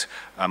expect,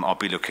 I'll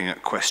be looking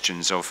at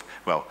questions of,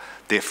 well,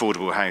 the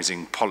affordable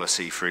housing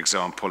policy, for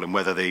example, and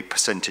whether the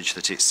percentage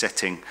that it's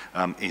setting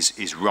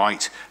is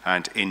right,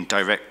 and in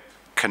direct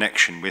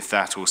connection with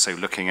that, also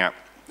looking at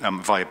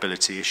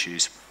viability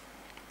issues.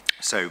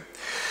 So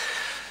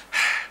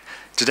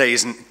today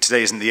isn't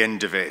the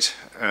end of it.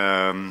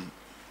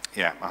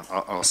 Yeah,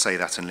 I'll say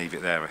that and leave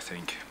it there, I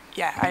think.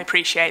 Yeah, I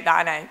appreciate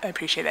that, and I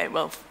appreciate that it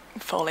will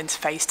fall into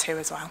phase 2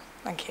 as well.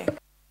 Thank you.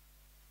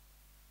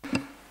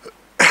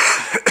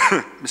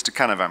 Mr.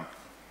 Canavan.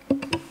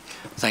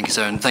 Thank you,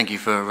 sir, and thank you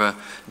for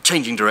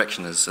changing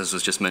direction, as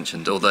was just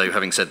mentioned, although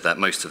having said that,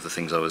 most of the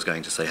things I was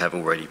going to say have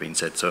already been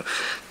said, so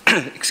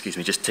excuse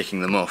me, just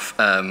ticking them off.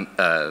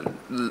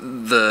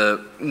 The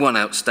one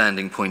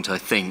outstanding point, I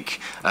think,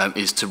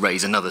 is to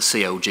raise another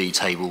CLG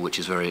table, which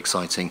is very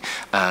exciting,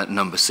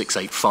 number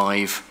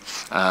 685,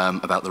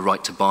 about the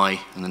right to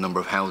buy and the number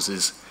of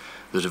houses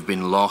that have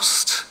been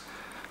lost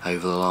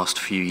over the last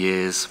few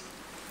years.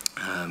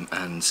 You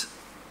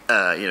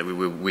know,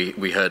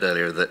 we heard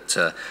earlier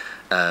that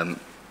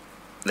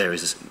there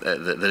is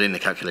that in the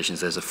calculations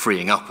there's a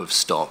freeing up of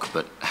stock,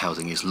 but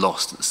housing is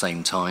lost at the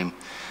same time.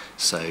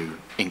 So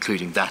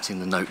including that in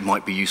the note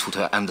might be useful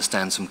to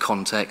understand some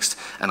context.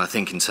 And I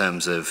think in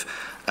terms of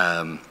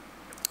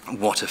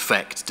what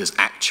effect does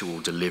actual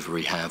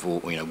delivery have,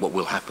 or you know, what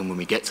will happen when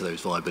we get to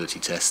those viability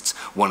tests,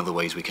 one of the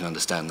ways we can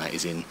understand that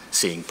is in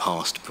seeing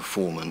past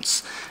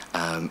performance.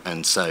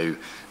 And so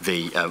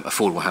the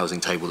affordable housing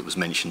table that was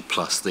mentioned,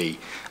 plus the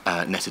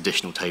net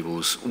additional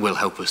tables, will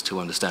help us to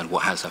understand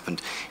what has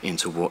happened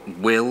into what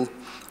will.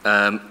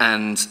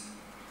 And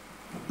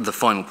the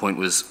final point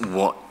was,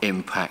 what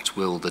impact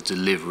will the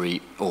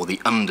delivery or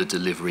the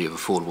under-delivery of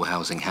affordable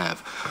housing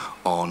have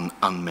on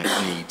unmet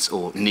needs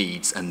or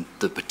needs and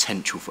the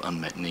potential for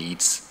unmet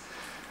needs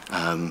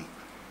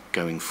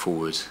going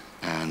forward?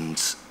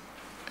 And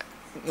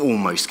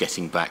almost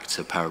getting back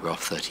to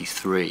paragraph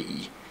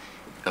 33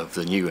 of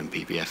the new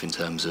NPPF in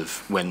terms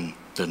of when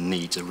the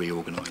needs are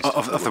reorganised.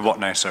 Of the what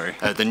now, sorry?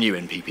 The new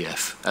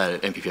NPPF,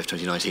 NPPF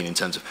 2019, in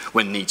terms of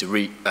when needs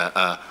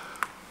are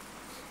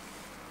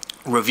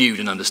reviewed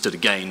and understood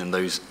again, and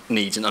those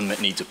needs and unmet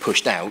needs are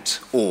pushed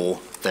out, or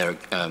they're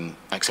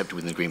accepted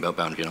within the Greenbelt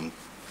boundary. And I'm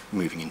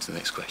moving into the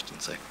next question,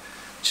 so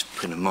just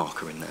putting a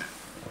marker in there.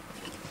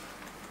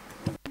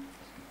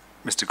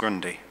 Mr.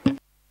 Grundy.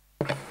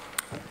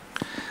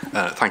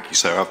 Thank you,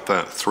 sir. I've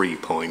 3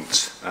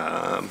 points.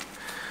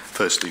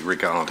 Firstly,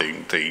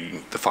 regarding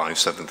the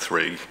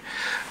 573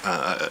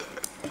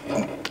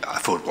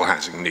 affordable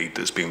housing need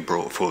that's been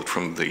brought forward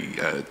from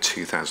the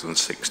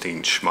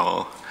 2016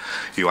 SHMAR.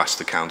 You asked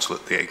the council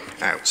at the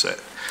outset,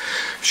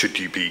 should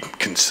you be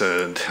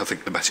concerned? I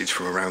think the message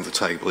from around the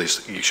table is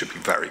that you should be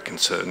very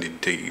concerned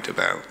indeed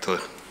about the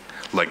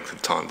length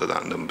of time that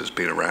that number's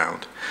been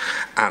around,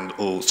 and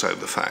also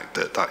the fact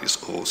that that is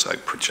also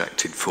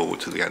projected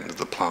forward to the end of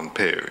the plan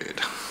period.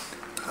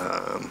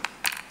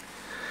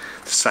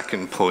 The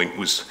second point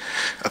was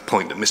a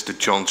point that Mr.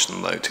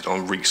 Johnson noted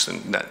on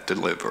recent net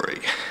delivery.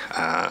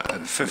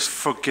 And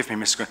forgive me,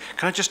 Mr. Grundy.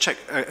 Can I just check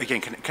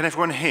again? Can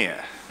everyone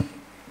hear?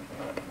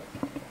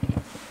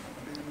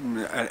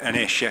 An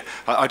ish, yeah.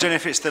 I don't know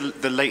if it's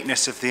the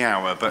lateness of the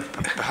hour, but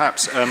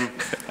perhaps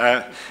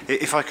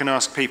if I can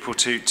ask people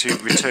to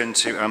return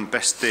to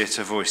Best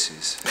Theatre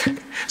Voices.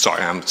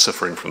 Sorry, I'm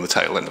suffering from the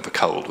tail end of a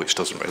cold, which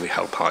doesn't really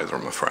help either,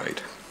 I'm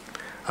afraid.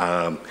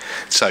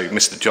 So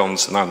Mr.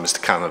 Johnson and Mr.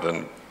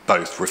 Canavan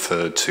both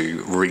referred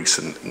to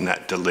recent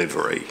net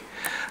delivery,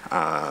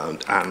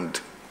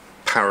 and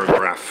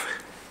paragraph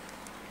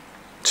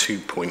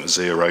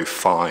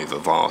 2.05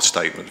 of our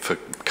statement for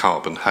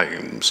carbon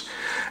homes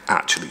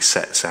actually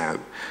sets out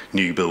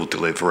new build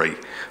delivery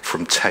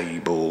from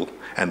table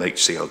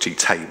MHCLG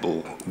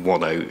table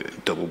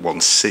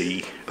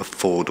 1011C,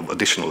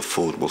 additional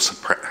affordable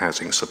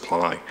housing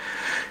supply,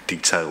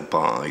 detailed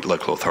by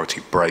local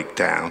authority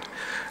breakdown.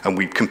 And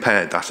we've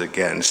compared that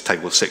against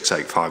table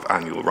 685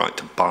 annual right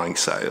to buy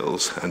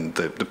sales, and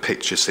the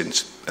picture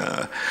since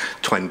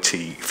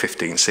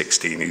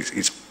 2015-16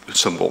 is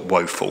somewhat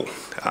woeful.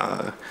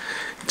 In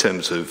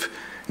terms of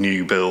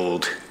new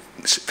build,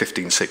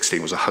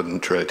 15-16 was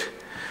 100,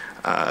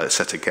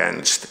 set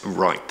against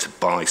right to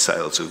buy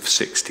sales of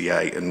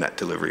 68 and net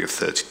delivery of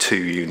 32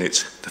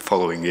 units. The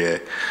following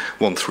year,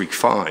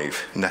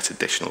 135 net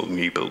additional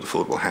new build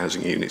affordable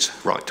housing units,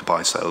 right to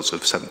buy sales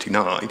of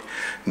 79,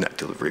 net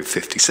delivery of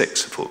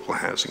 56 affordable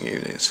housing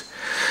units.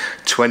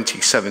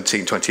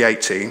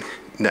 2017-2018,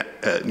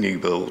 net new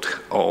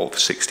build of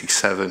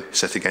 67,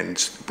 set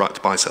against right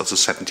to buy sales of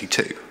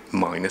 72,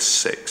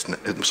 minus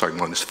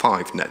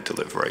 5 net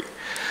delivery.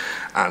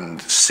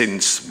 And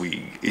since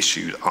we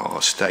issued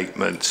our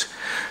statement,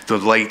 the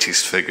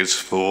latest figures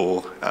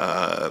for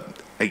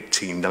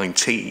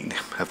 18-19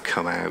 have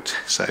come out.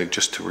 So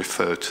just to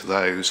refer to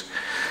those,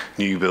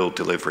 new build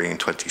delivery in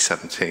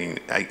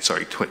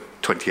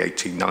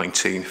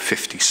 2018-19,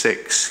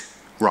 56,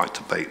 right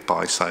to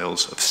buy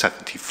sales of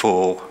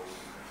 74,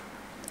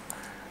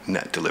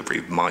 net delivery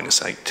of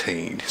minus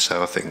 18.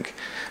 So I think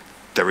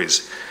there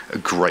is a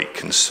great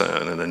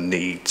concern and a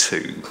need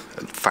to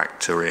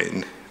factor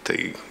in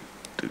the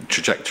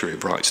trajectory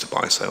of rights to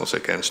buy sales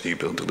against new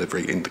build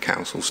delivery in the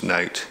council's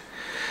note,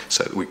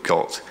 so that we've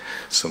got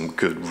some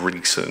good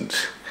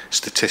recent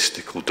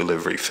statistical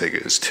delivery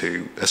figures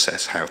to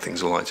assess how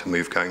things are likely to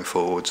move going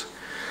forward.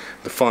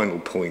 The final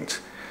point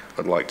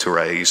I'd like to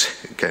raise,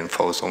 again,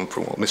 follows on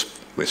from what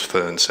Ms.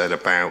 Fern said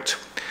about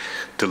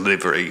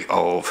delivery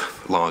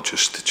of larger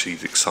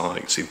strategic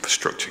sites,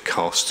 infrastructure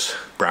costs,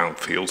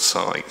 brownfield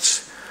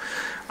sites.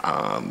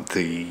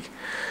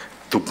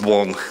 The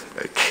one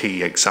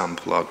key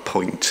example I'd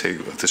point to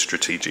of the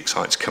strategic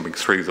sites coming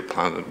through the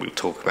plan, and we'll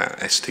talk about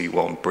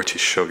ST1, British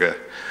Sugar,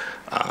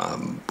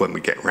 when we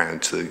get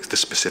round to the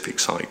specific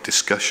site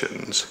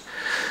discussions.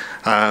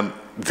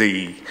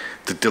 The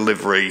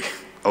delivery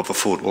of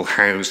affordable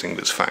housing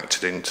that's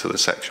factored into the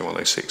Section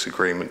 106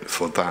 agreement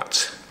for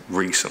that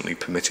recently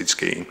permitted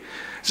scheme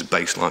is a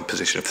baseline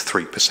position of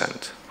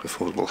 3%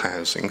 affordable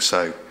housing.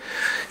 So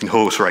in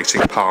horse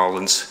racing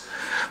parlance,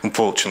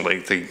 unfortunately,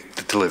 the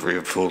delivery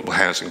of affordable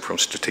housing from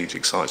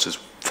strategic sites has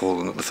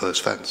fallen at the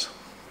first fence.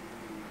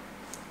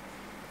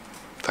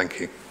 Thank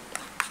you.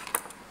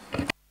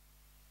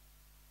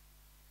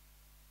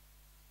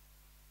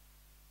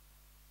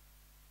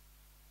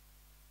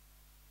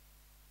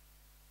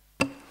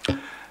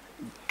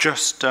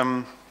 Just,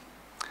 Ms.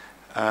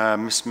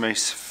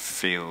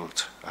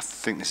 Macefield, I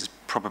think this is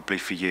probably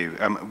for you.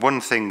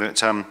 One thing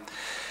that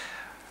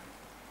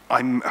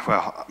I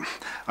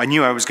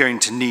knew I was going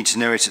to need to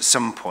know it at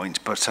some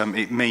point, but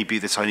it may be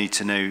that I need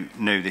to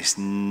know this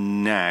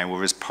now,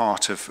 or as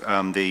part of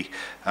the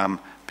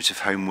bit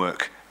of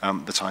homework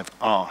that I've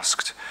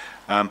asked.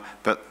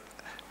 But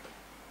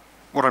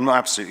what I'm not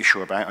absolutely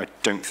sure about, I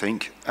don't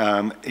think,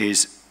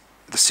 is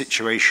the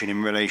situation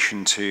in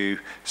relation to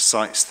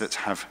sites that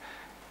have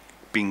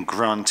been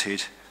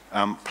granted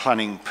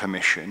planning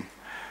permission,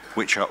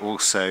 which are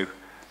also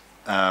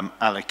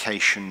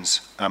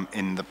allocations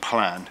in the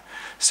plan.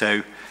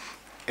 So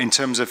in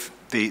terms of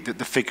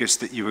the figures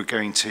that you were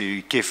going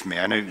to give me,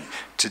 I know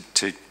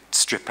to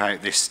strip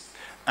out this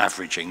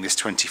averaging, this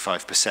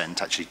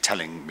 25%, actually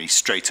telling me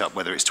straight up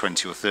whether it's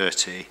 20 or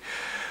 30,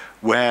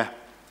 where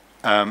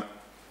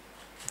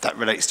that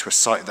relates to a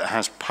site that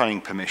has planning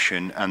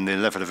permission and the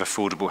level of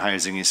affordable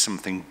housing is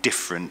something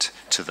different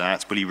to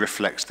that. Will you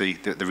reflect the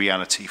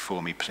reality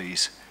for me,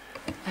 please?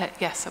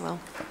 Yes, I will.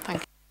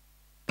 Thank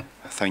you.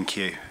 Thank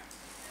you.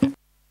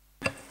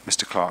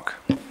 Mr. Clark.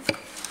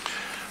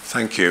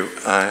 Thank you.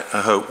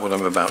 I hope what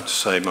I'm about to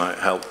say might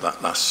help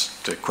that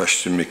last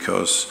question,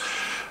 because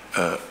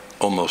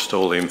almost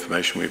all the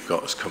information we've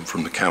got has come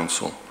from the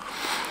Council.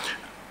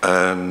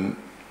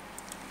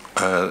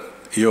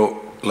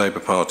 Your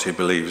Labour Party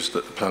believes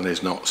that the plan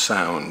is not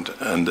sound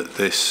and that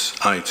this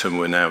item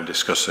we're now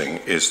discussing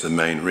is the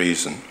main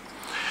reason.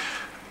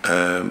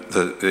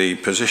 The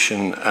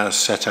position as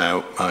set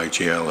out by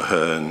GL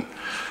Hearn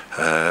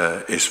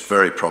is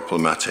very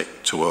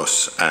problematic to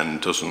us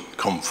and doesn't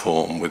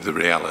conform with the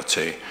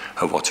reality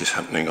of what is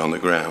happening on the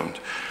ground.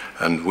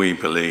 And we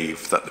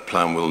believe that the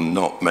plan will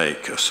not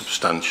make a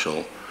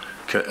substantial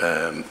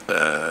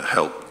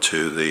help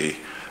to the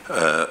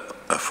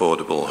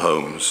affordable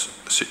homes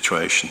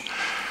situation.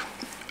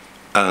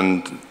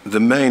 And the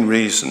main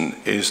reason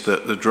is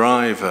that the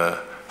driver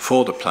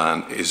for the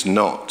plan is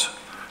not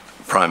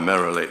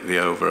primarily the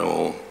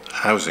overall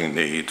housing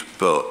need,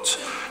 but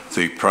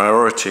the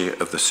priority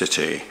of the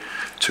city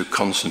to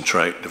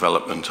concentrate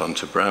development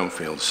onto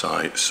brownfield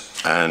sites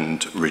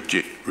and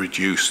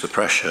reduce the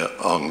pressure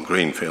on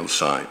greenfield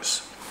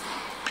sites.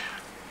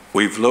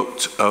 We've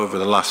looked over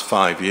the last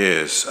 5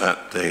 years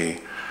at the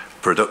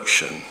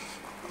production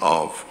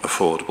of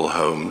affordable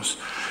homes.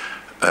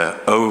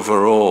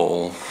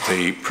 Overall,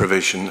 the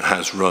provision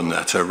has run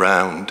at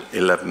around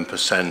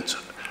 11%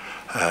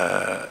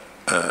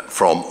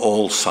 from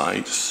all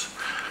sites,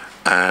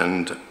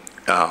 and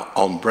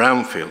on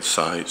brownfield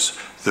sites,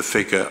 the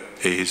figure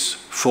is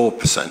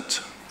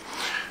 4%.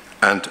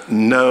 And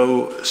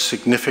no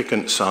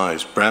significant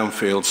size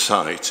brownfield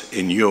site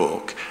in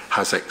York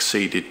has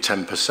exceeded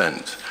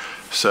 10%.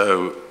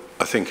 So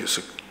I think I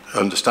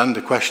understand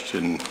the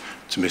question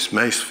to Miss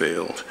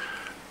Macefield,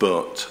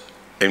 but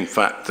in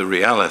fact, the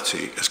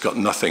reality has got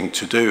nothing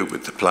to do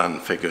with the plan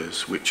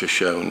figures which are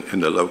shown in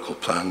the local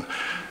plan,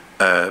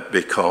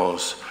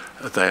 because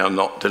they are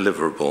not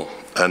deliverable.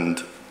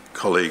 And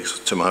colleagues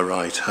to my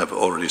right have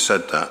already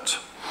said that.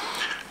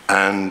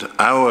 And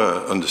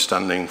our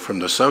understanding from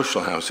the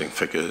social housing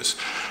figures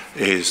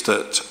is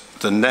that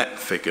the net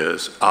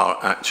figures are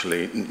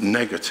actually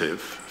negative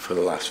for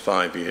the last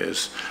 5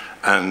 years,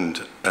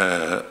 and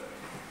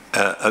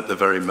at the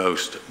very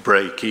most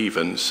break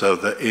even, so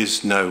there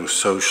is no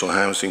social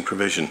housing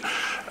provision.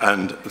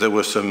 And there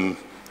were some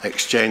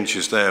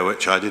exchanges there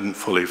which I didn't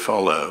fully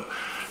follow,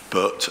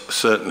 but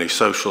certainly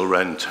social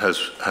rent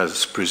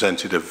has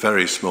presented a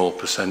very small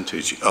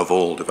percentage of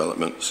all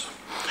developments.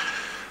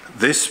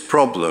 This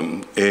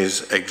problem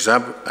is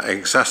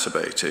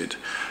exacerbated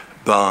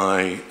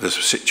by the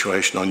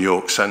situation on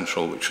York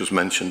Central, which was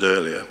mentioned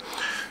earlier.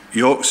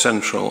 York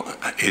Central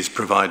is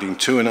providing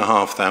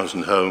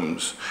 2,500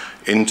 homes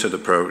into the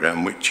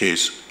programme, which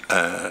is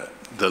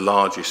the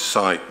largest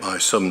site by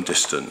some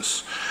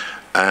distance.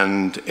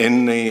 And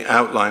in the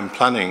outline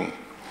planning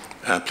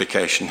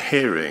application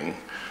hearing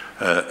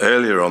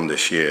earlier on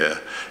this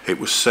year, it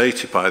was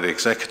stated by the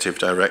Executive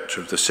Director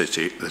of the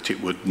city that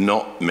it would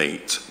not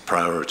meet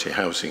priority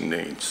housing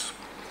needs.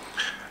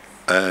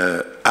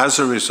 As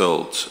a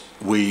result,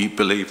 we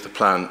believe the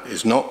plan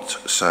is not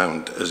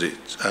sound as it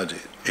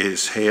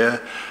is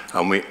here,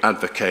 and we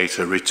advocate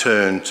a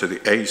return to the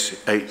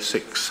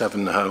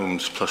 867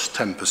 homes plus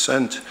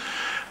 10%,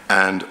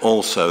 and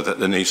also that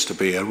there needs to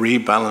be a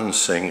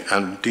rebalancing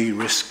and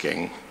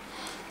de-risking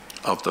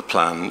of the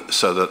plan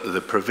so that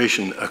the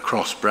provision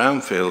across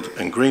brownfield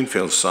and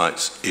greenfield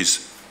sites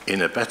is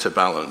in a better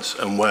balance,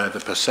 and where the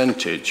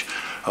percentage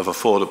of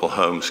affordable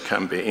homes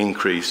can be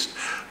increased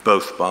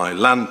both by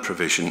land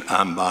provision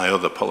and by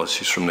other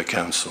policies from the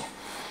council.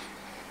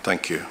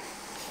 Thank you.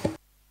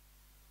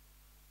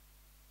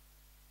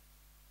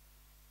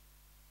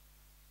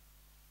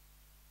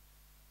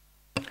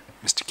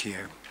 Mr.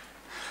 Keogh.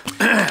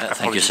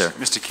 Thank you, sir.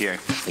 Mr. Keogh.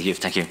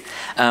 Thank you.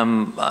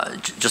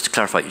 Just to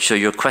clarify, so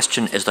your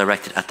question is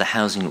directed at the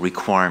housing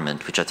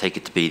requirement, which I take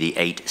it to be the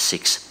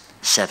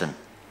 867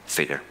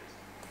 figure.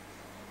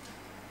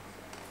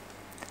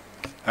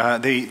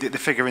 The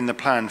figure in the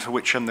plan for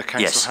which the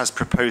council has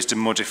proposed a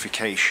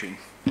modification.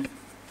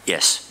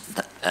 Yes.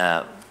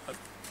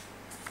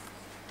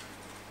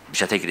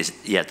 Which I take it is,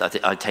 yeah,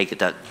 I take it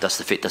that's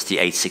the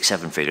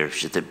 867 figure,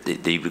 which is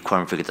the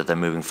requirement figure that they're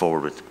moving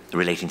forward with,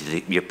 relating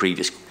to your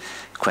previous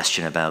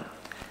question about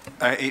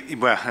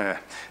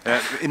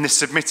In the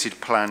submitted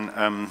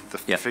plan,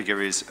 the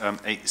figure is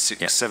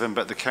 867,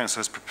 but the council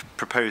has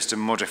proposed a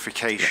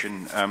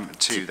modification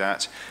to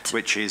that,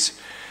 which is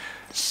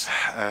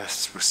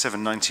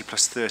 790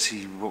 plus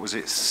 30. What was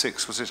it?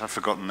 6 was it? I've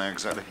forgotten now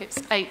exactly. It's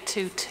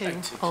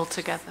 822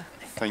 altogether.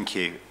 Thank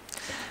you.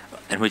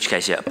 In which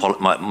case, yeah,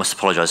 I must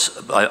apologise.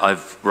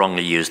 I've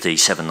wrongly used the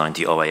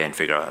 790 OAN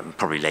figure. I'm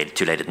probably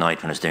too late at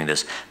night when I was doing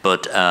this.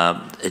 But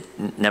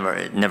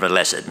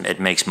nevertheless, it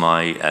makes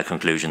my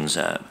conclusions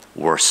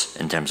worse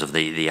in terms of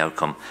the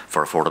outcome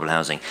for affordable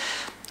housing.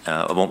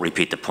 I won't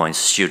repeat the points.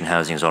 Student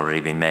housing has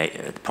already been made.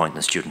 The point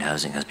in student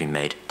housing has been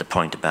made. The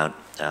point about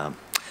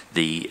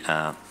the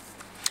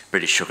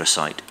British Sugar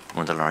site,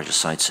 one of the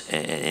largest sites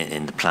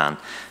in the plan,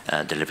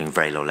 delivering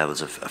very low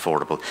levels of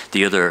affordable.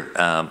 The other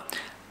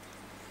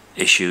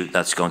issue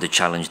that's going to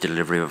challenge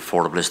delivery of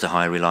affordable is the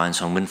high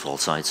reliance on windfall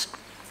sites.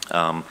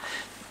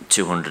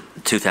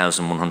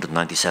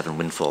 2,197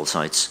 windfall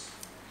sites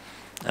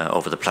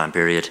over the plan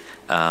period.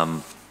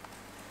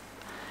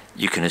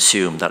 You can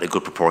assume that a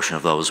good proportion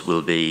of those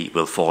will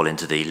fall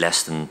into the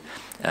less than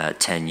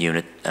 10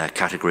 unit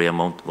category and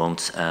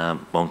won't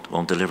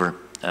deliver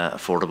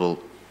affordable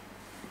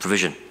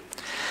provision.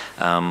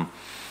 In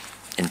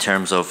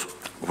terms of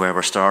where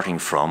we're starting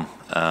from,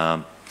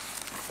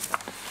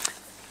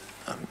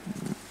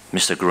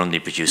 Mr. Grundy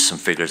produced some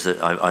figures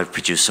that I've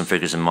produced some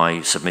figures in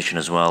my submission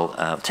as well,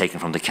 taken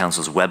from the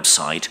council's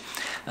website,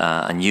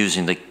 and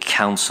using the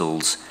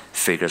council's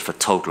figures for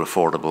total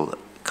affordable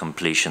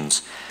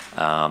completions.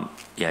 Yeah,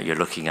 you're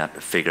looking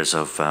at figures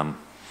of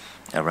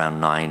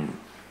around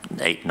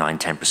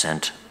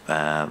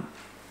 10%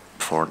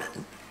 for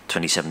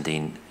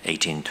 2017,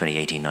 18,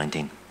 2018,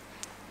 19,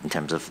 in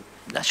terms of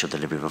actual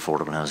delivery of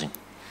affordable housing.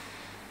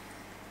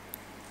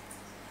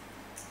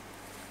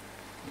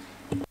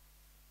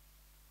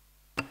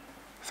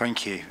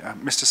 Thank you.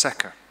 Mr.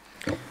 Secker.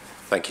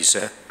 Thank you,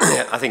 sir.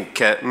 I think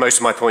most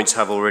of my points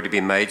have already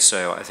been made,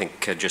 so I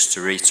think just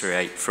to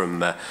reiterate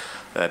from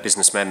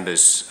business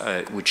members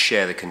would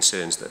share the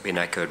concerns that have been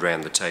echoed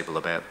around the table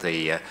about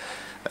the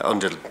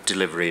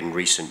under-delivery in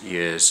recent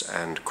years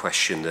and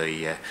question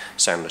the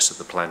soundness of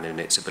the plan and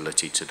its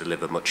ability to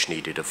deliver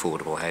much-needed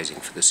affordable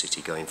housing for the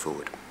city going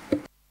forward.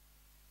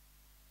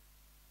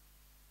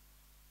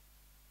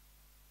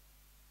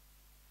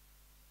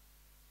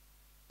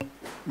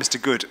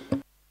 Mr. Good.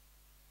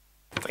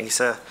 Thank you,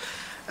 sir.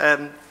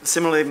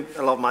 Similarly,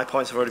 a lot of my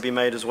points have already been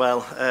made as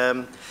well.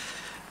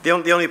 The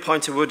only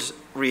point I would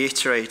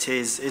reiterate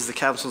is the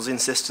council's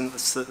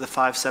insistence that the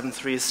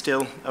 573 is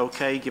still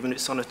okay, given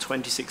it's on a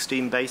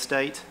 2016 base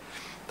date.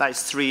 That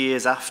is 3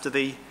 years after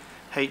the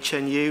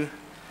HNU.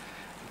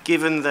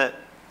 Given that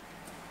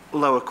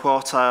lower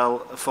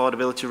quartile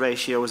affordability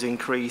ratio has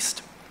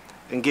increased,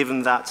 and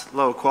given that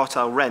lower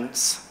quartile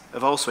rents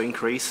have also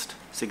increased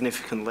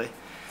significantly,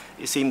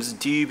 it seems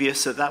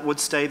dubious that that would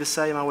stay the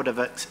same. I would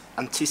have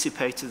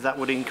anticipated that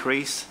would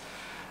increase.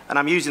 And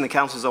I'm using the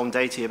council's own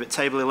data here, but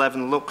Table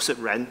 11 looks at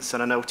rents,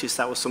 and I noticed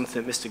that was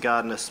something that Mr.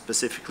 Gardner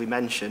specifically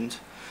mentioned.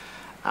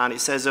 And it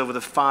says over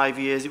the 5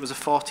 years it was a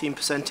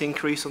 14%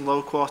 increase on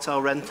low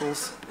quartile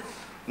rentals.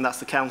 And that's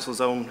the council's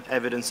own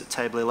evidence at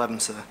Table 11,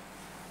 sir.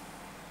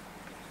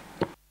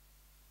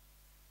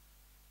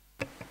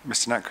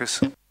 Mr.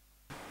 Natkus.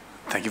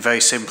 Thank you. Very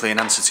simply, in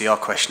answer to your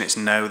question, it's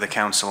no, the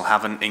council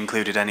haven't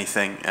included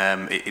anything.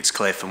 It's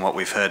clear from what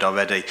we've heard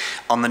already.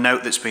 On the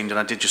note that's been done,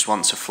 I did just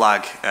want to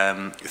flag,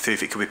 through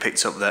if it could be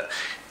picked up, that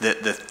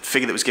the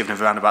figure that was given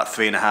of around about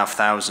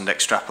 3,500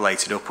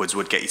 extrapolated upwards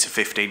would get you to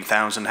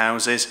 15,000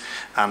 houses.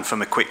 And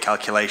from a quick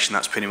calculation,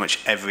 that's pretty much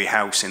every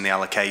house in the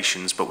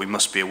allocations, but we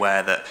must be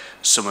aware that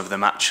some of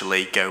them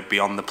actually go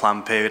beyond the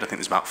plan period. I think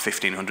there's about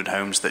 1,500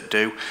 homes that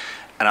do.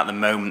 And at the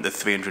moment, the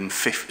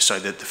 350, so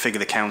the figure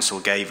the council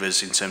gave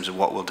us in terms of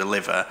what we'll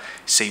deliver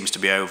seems to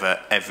be over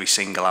every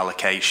single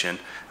allocation,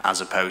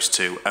 as opposed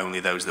to only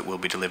those that will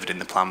be delivered in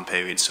the plan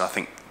period. So I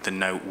think the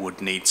note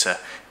would need to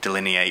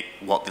delineate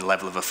what the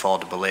level of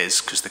affordable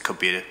is, because there could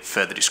be a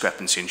further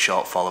discrepancy and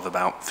shortfall of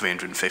about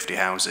 350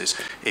 houses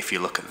if you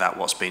look at that,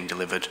 what's being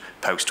delivered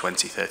post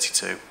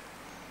 2032.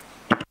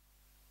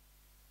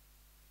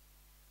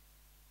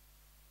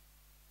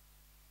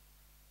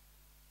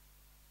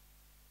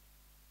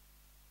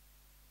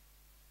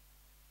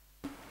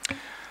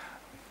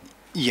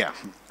 Yeah,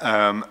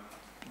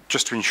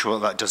 just to ensure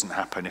that doesn't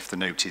happen if the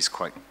note is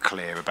quite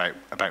clear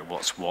about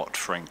what's what,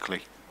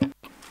 frankly.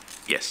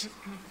 Yes,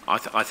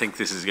 I think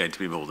this is going to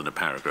be more than a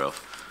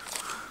paragraph.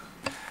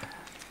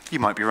 You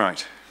might be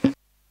right.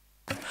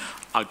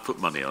 I'd put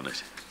money on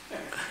it.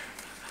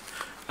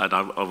 And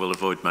I will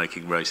avoid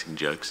making racing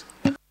jokes.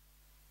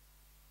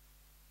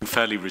 I'm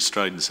fairly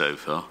restrained so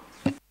far.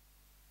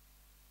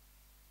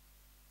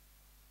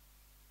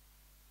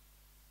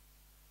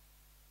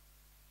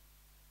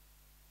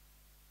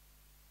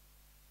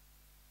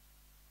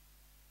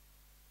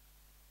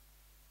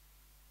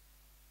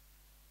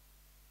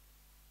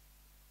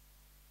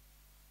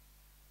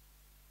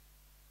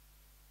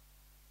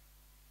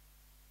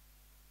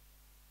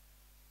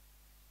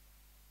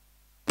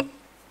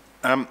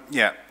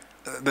 Yeah,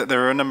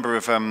 there are a number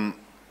of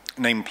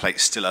nameplates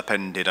still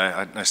upended.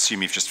 I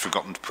assume you've just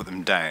forgotten to put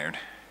them down.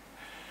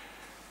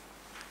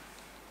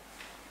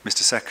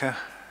 Mr. Secker?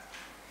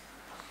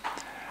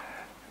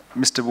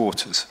 Mr.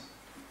 Waters?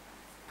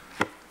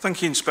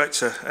 Thank you,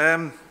 Inspector.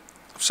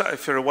 I've sat here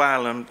for a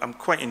while and I'm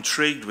quite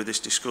intrigued with this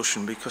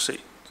discussion because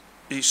it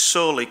is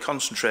solely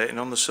concentrating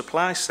on the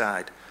supply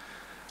side.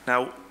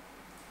 Now,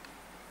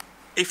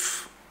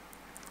 if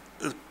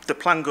the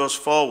plan goes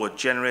forward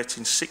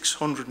generating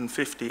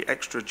 650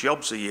 extra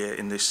jobs a year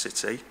in this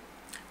city,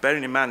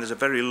 bearing in mind there's a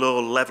very low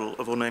level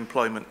of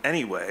unemployment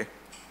anyway,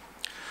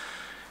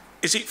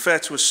 is it fair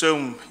to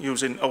assume,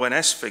 using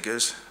ONS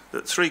figures,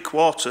 that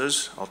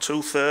 3/4 or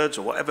 2/3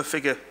 or whatever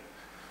figure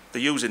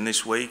they're using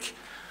this week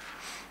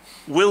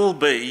will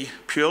be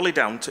purely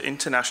down to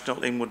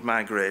international inward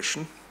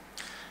migration?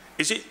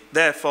 Is it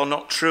therefore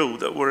not true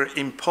that we're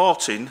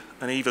importing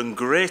an even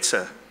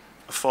greater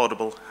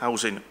affordable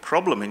housing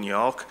problem in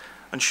York,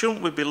 and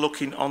shouldn't we be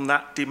looking on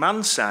that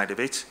demand side of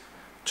it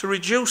to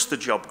reduce the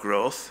job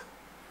growth,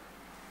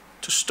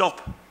 to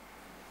stop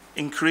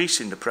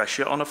increasing the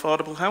pressure on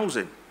affordable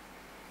housing?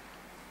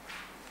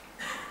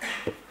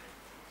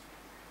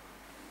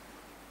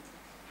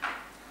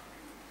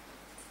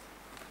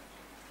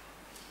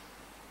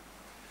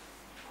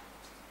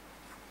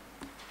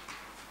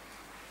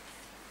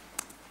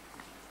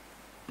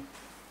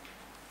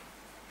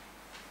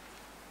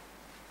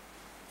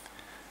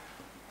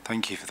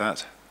 Thank you for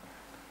that.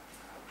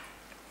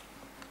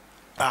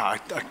 I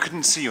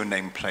couldn't see your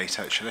nameplate,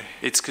 actually.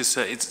 It's because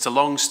it's a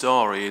long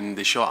story, and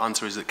the short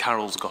answer is that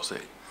Carol's got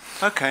it.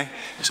 Okay.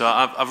 So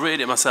I've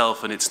written it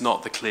myself, and it's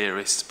not the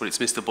clearest, but it's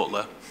Mr.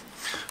 Butler.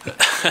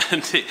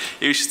 And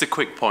it was just a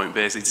quick point,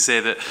 basically, to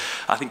say that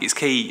I think it's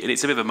key, and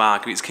it's a bit of a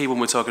marker, it's key when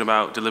we're talking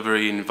about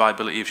delivery and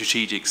viability of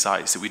strategic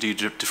sites, that we do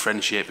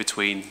differentiate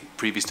between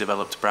previous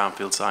developed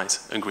brownfield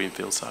sites and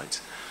greenfield sites.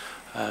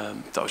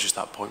 That was just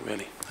that point,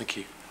 really. Thank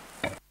you.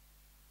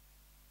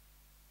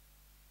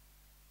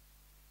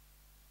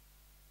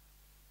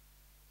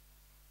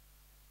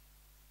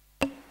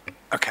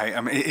 Okay,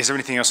 is there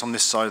anything else on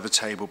this side of the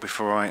table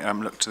before I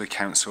look to the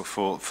council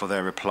for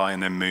their reply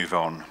and then move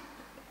on?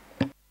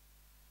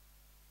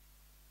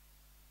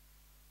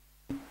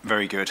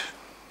 Very good.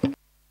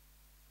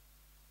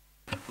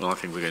 Well, I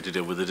think we're going to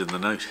deal with it in the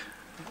note,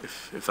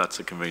 if that's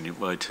a convenient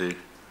way to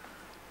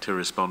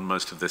respond.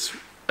 Most of this,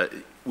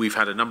 we've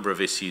had a number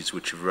of issues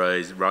which have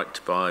raised right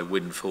to buy,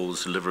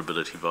 windfalls,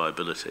 deliverability,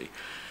 viability.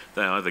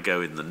 They either go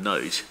in the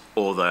note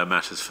or they are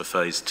matters for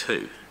phase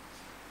 2.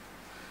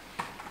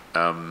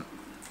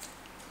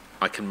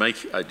 I can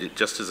make,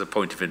 just as a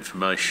point of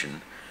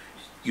information,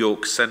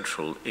 York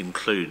Central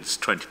includes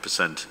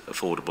 20%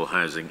 affordable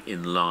housing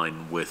in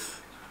line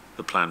with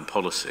the plan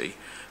policy,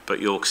 but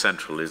York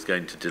Central is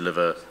going to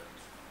deliver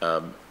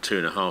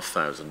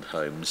 2,500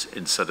 homes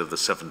instead of the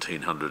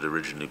 1,700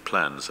 originally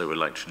planned, so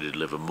we'll actually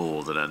deliver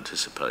more than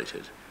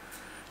anticipated.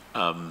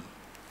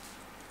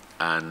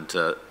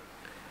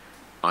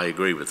 I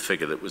agree with the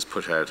figure that was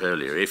put out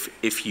earlier.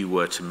 If you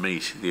were to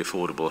meet the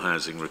affordable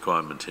housing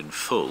requirement in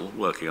full,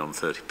 working on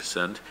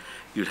 30%,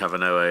 you'd have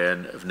an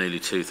OAN of nearly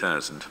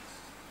 2,000.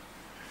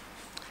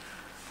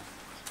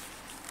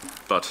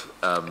 But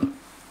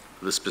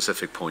the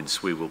specific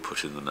points we will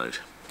put in the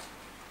note.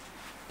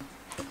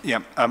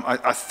 Yeah,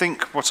 I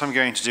think what I'm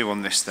going to do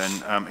on this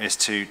then is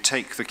to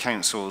take the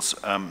council's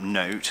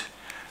note,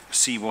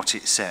 see what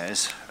it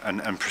says,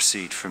 and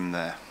proceed from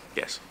there.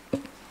 Yes.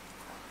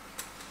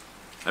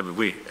 I mean,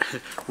 we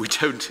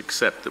don't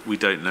accept that we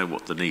don't know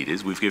what the need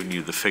is. We've given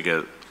you the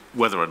figure,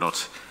 whether or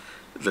not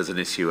there's an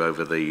issue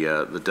over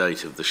the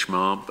date of the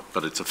SHMA,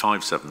 but it's a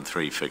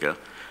 573 figure.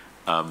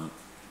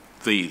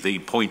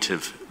 The point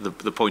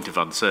of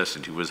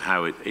uncertainty was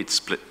how it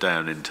split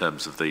down in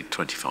terms of the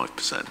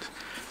 25%.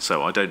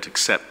 So I don't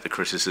accept the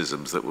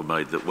criticisms that were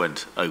made that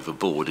went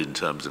overboard in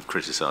terms of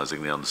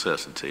criticising the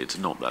uncertainty. It's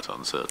not that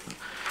uncertain,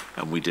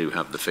 and we do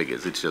have the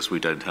figures. It's just we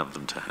don't have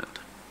them to hand.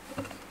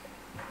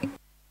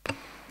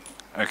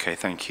 Okay,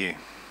 thank you.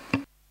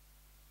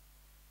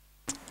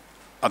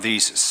 Are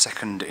these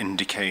second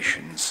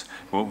indications?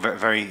 Well,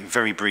 very,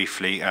 very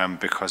briefly,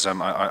 because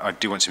I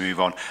do want to move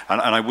on.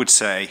 And I would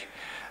say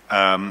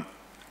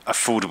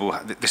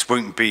affordable, this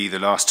won't be the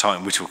last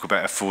time we talk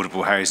about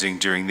affordable housing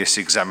during this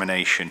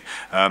examination.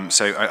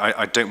 So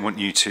I don't want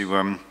you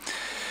to...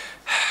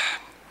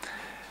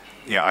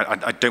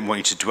 I don't want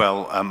you to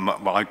dwell,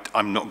 well,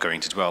 I'm not going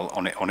to dwell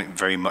on it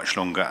very much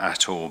longer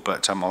at all,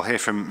 but I'll hear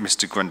from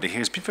Mr. Grundy. He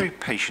has been very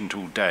patient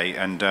all day,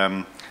 and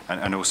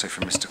also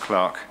from Mr.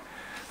 Clark.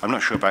 I'm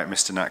not sure about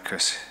Mr.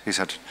 Natkus. He's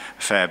had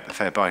a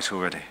fair bite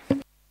already.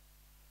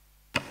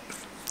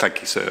 Thank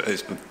you, sir.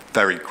 It's a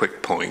very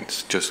quick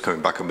point, just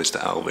coming back on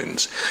Mr.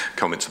 Alvin's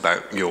comments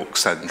about York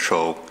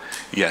Central.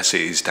 Yes,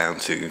 it is down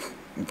to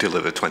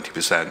deliver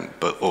 20%,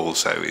 but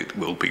also it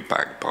will be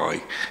backed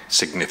by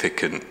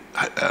significant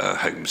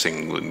Homes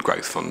England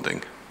growth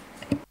funding.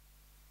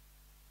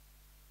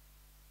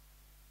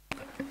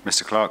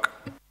 Mr. Clark.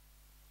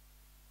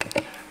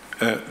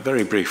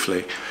 Very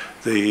briefly,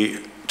 the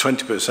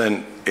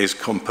 20% is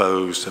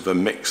composed of a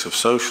mix of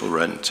social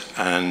rent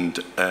and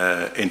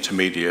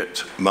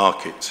intermediate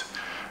market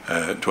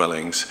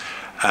dwellings,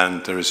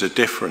 and there is a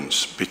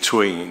difference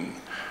between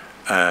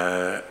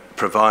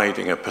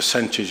providing a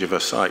percentage of a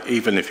site,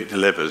 even if it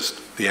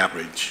delivers the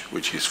average,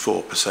 which is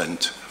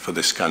 4% for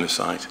this kind of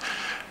site,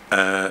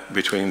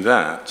 between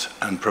that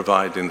and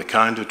providing the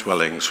kind of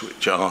dwellings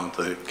which are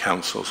the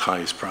council's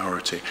highest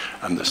priority,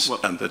 and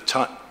the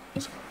type.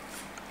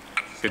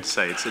 Good to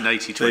say it's an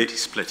 80-20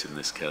 split in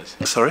this case.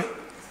 Sorry?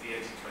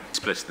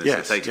 Split in this,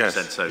 Yes, it's 80%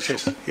 yes, social.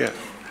 it is, yeah,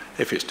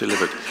 if it's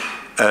delivered.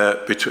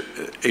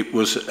 It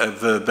was a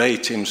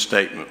verbatim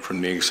statement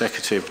from the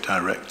executive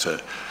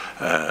director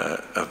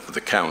of the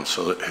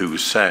council who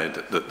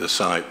said that the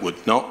site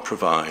would not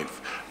provide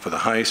for the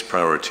highest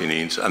priority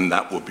needs, and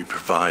that would be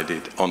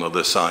provided on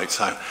other sites.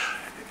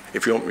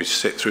 If you want me to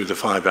sit through the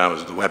 5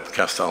 hours of the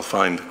webcast, I'll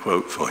find the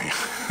quote for you.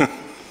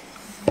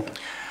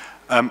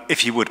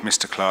 If you would,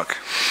 Mr. Clark.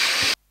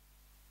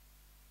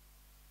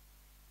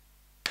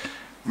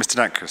 Mr.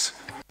 Nankers.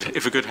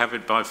 If we could have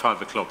it by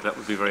 5 o'clock, that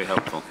would be very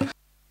helpful.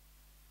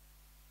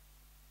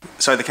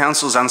 So the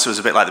council's answer was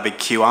a bit like the big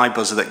QI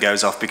buzzer that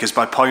goes off, because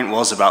my point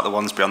was about the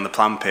ones beyond the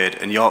plan period,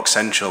 and York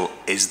Central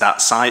is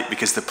that site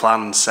because the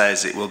plan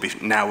says it will be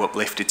now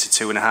uplifted to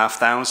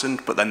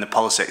 2,500, but then the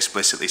policy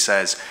explicitly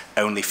says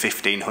only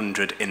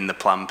 1,500 in the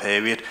plan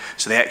period.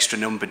 So the extra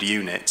numbered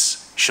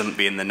units shouldn't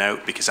be in the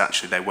note because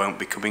actually they won't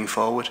be coming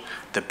forward.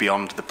 They're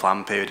beyond the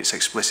plan period. It's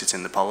explicit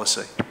in the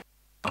policy.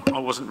 I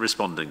wasn't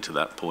responding to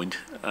that point,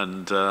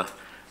 and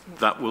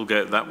that will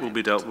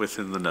be dealt with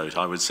in the note.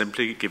 I was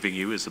simply giving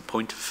you, as a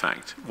point of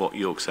fact, what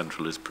York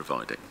Central is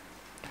providing.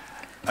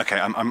 Okay,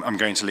 I'm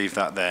going to leave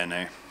that there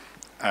now.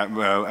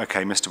 Well,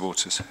 okay, Mr.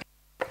 Waters.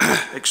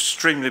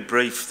 Extremely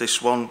brief,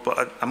 this one,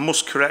 but I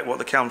must correct what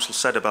the council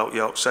said about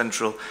York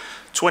Central.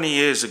 20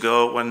 years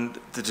ago, when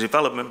the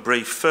development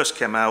brief first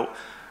came out,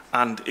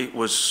 and it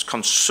was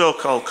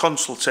so-called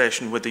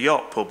consultation with the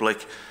York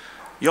public,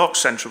 York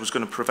Central was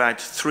going to provide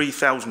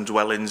 3,000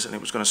 dwellings, and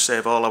it was going to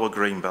save all our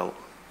green belt.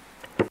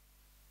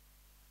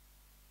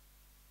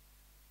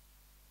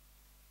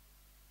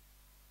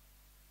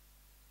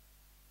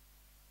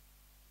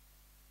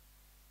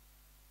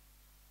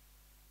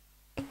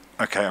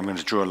 Okay, I'm going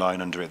to draw a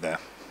line under it there.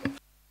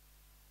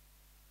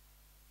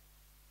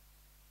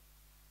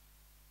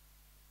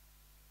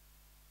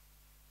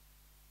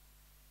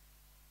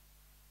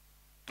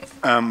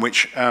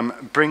 Which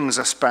brings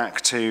us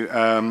back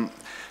to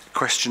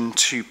question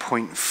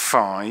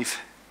 2.5.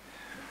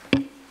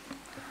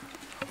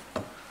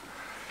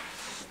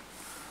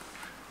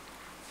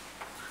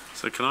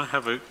 So can I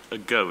have a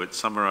go at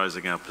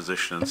summarising our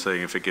position and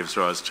seeing if it gives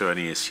rise to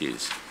any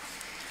issues?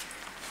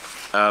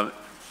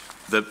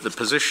 The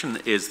position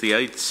is the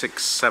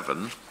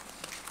 867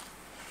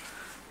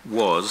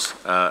 was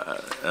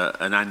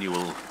an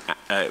annual,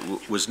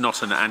 was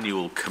not an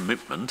annual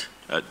commitment.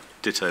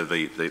 Ditto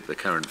the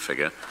current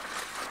figure.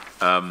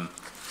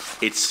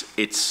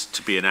 It's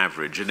to be an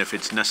average, and if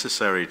it's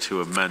necessary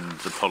to amend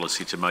the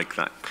policy to make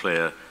that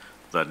clear,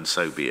 then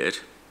so be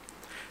it.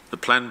 The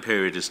plan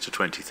period is to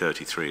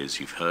 2033, as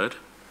you've heard.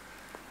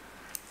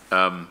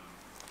 And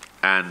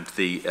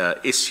the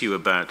issue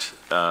about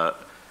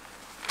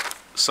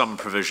some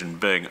provision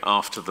being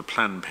after the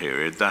plan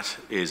period, that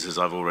is, as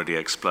I've already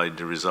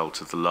explained, a result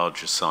of the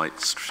larger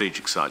sites,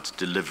 strategic sites,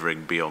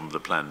 delivering beyond the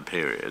plan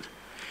period.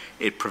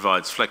 It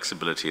provides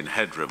flexibility and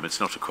headroom. It's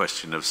not a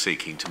question of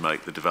seeking to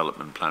make the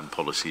development plan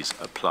policies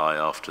apply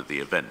after the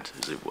event,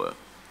 as it were.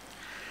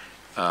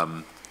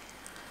 The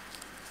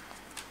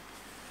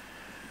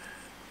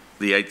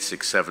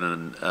 867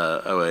 and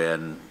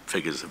OAN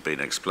figures have been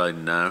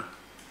explained now.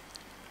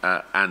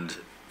 And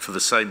for the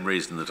same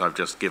reason that I've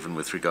just given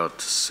with regard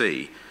to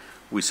C,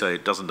 we say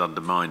it doesn't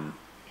undermine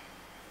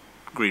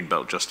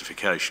Greenbelt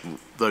justification.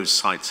 Those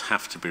sites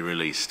have to be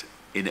released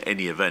in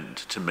any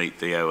event to meet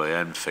the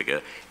OAN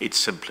figure. It's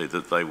simply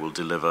that they will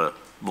deliver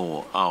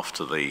more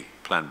after the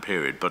planned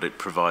period, but it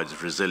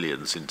provides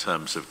resilience in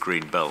terms of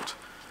Greenbelt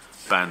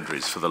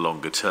boundaries for the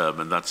longer term,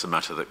 and that's a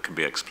matter that can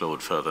be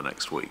explored further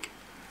next week.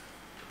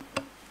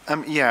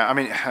 Yeah, I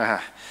mean,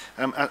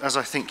 as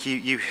I think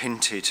you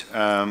hinted,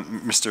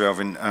 Mr.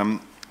 Elvin,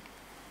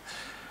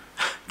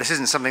 this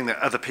isn't something that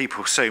other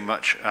people so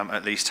much,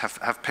 at least,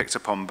 have picked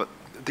up on, but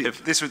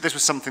this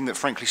was something that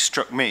frankly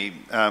struck me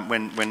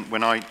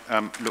when I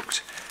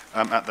looked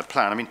at the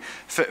plan. I mean,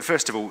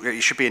 first of all,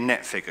 it should be a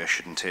net figure,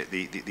 shouldn't it?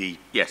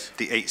 Yes.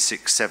 The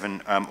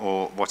 867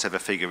 or whatever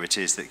figure it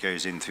is that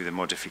goes in through the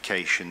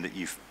modification that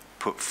you've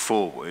put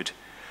forward,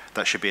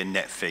 that should be a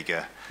net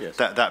figure. Yes.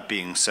 That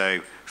being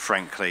so,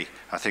 frankly,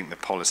 I think the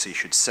policy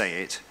should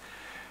say it.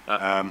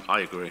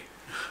 I agree.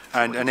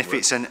 And if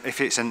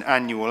it's an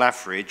annual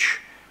average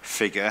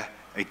figure,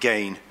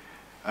 again,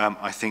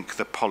 I think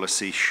the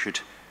policy should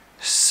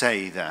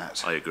say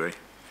that. I agree.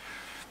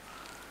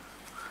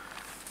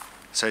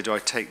 So do I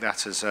take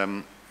that as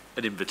an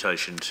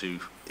invitation to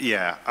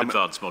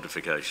advance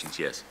modifications?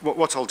 Yes.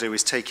 What I'll do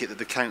is take it that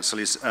the council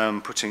is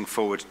putting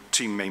forward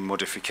two main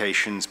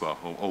modifications, well,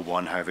 or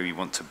one, however you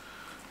want to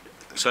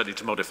Certainly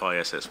to modify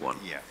SS1.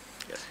 Yeah.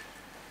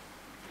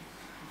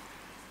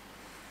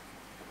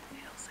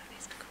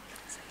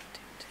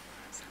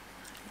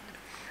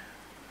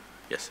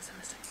 Yes. Yes.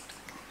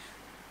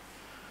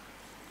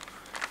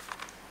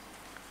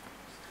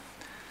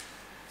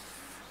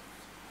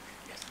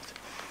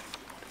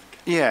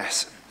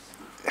 Yes.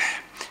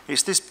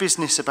 It's this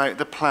business about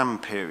the plan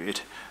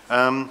period.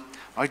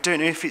 I don't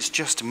know if it's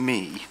just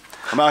me.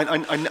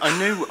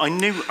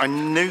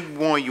 I know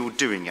why you're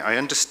doing it. I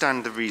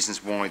understand the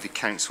reasons why the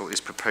council is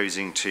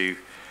proposing to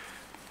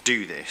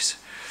do this,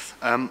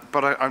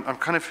 but I'm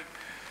kind of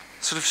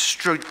sort of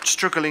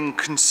struggling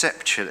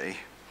conceptually,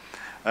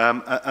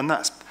 and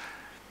that's,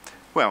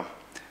 well,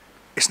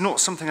 it's not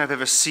something I've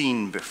ever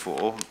seen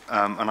before,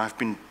 and I've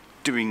been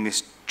doing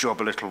this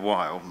job a little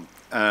while,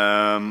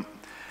 and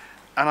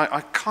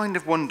I kind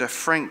of wonder,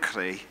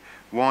 frankly,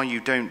 why you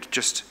don't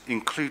just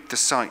include the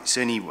sites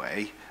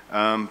anyway,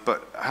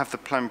 but have the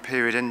plan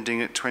period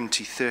ending at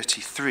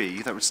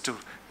 2033. That would still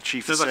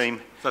achieve the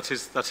same. That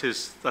is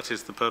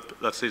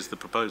the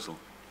proposal.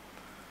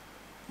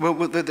 Well,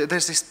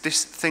 there's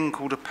this thing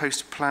called a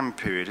post-plan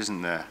period,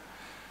 isn't there?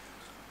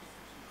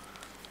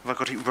 Have I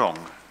got it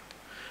wrong?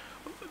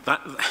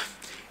 That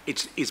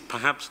it is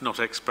perhaps not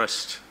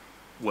expressed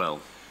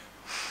well.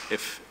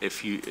 If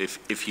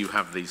you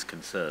have these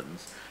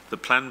concerns, the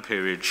plan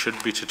period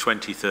should be to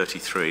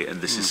 2033,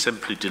 and this is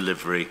simply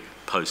delivery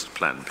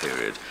post-plan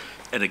period.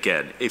 And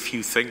again, if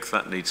you think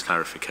that needs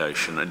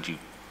clarification and you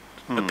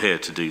appear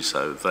to do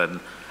so, then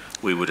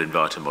we would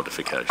invite a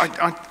modification.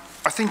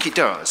 I think it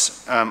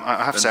does.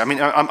 I have to say. I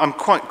mean, I'm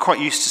quite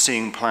used to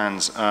seeing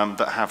plans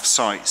that have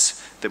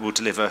sites that will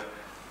deliver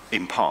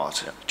in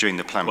part during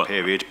the plan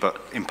period, but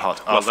in part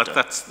after.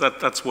 Well,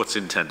 that's what's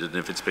intended, and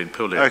if it's been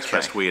poorly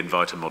expressed, we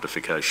invite a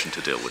modification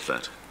to deal with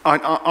that.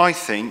 I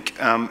think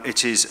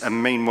it is a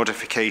main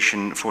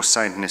modification for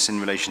soundness in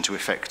relation to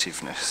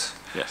effectiveness.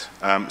 Yes.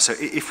 So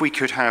if we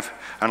could have,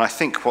 and I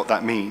think what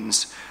that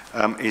means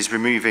is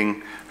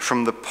removing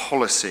from the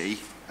policy,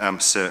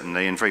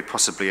 certainly, and very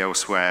possibly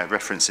elsewhere,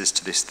 references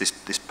to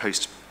this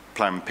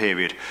post-plan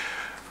period,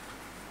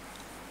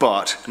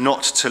 but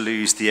not to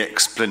lose the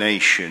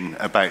explanation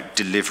about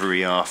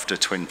delivery after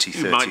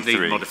 2033. You might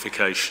need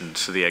modification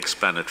to the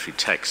explanatory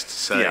text to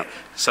say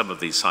some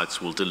of these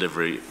sites will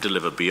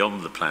deliver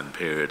beyond the plan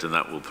period, and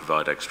that will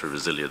provide extra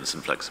resilience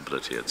and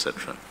flexibility,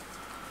 etc.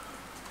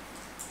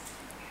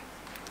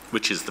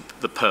 Which is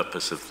the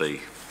purpose of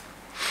the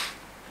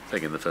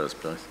thing in the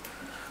first place.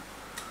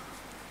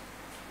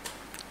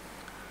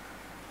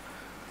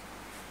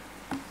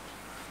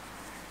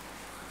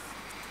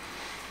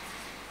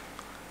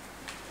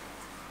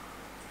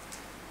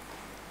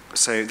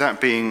 So that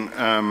being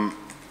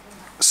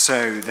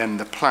so, then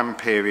the plan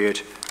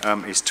period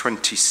is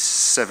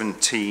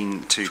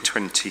 2017 to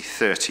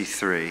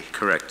 2033.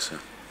 Correct, sir.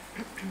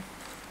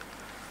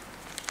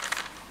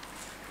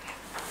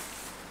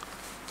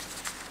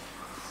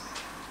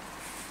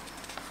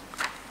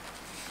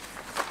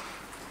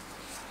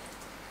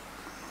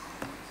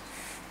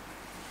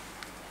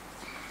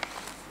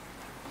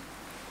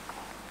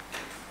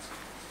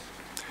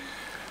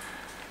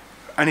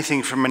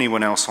 Anything from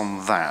anyone else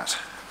on that?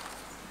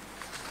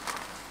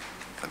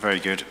 Very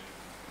good.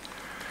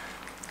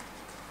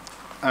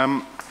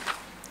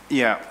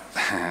 Yeah.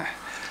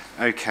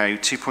 Okay,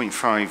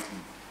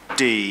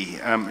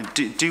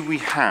 2.5D. Do we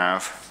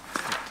have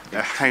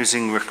a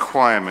housing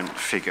requirement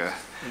figure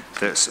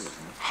that's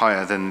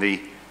higher than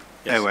the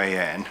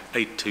OAN?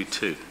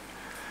 822.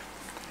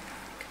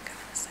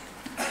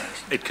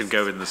 It can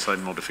go in the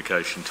same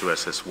modification to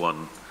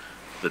SS1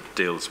 that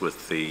deals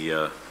with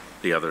the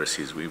other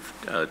issues we've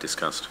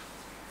discussed.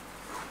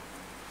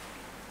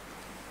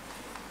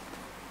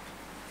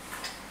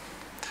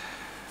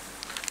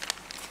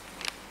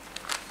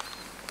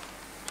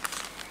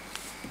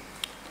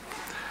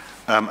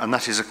 And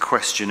that is a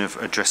question of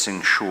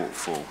addressing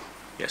shortfall.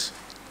 Yes.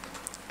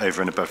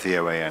 Over and above the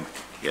OAN.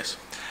 Yes.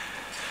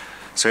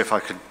 So if I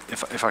could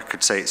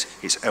say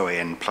it's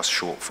OAN plus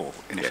shortfall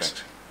in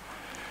effect.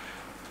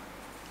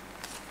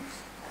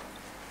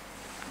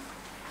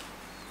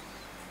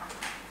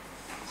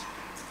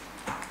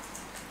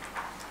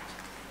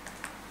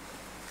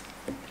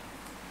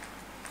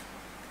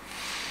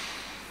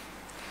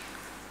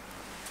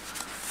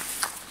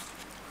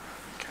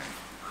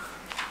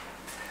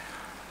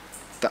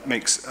 That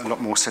makes a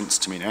lot more sense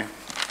to me now,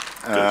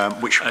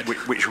 which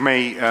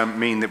may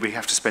mean that we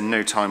have to spend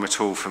no time at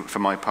all, for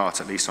my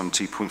part, at least on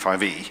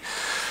 2.5E.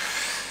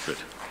 Good.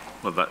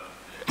 Well, that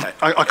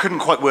I couldn't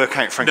quite work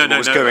out, frankly, what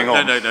was going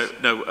on.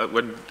 No.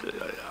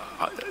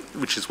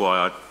 Which is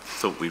why I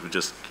thought we would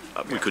just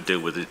we could deal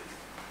with it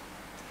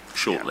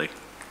shortly,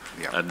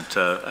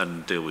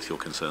 and deal with your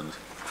concerns.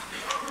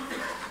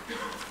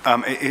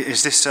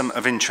 Is this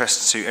of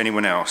interest to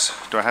anyone else?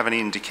 Do I have any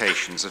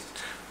indications? I've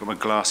got my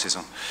glasses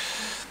on.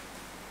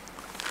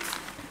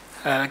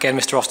 Again,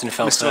 Mr.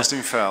 Austin-Fell. Mr.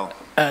 Austin-Fell.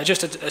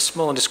 Just a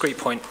small and discrete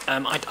point.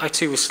 I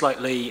too was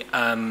slightly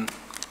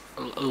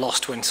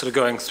lost when sort of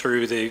going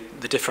through the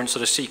different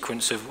sort of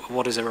sequence of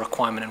what is a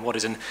requirement and what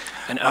is an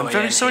OAN. I'm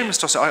very sorry,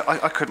 Mr. Ossett,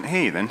 I couldn't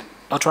hear you then.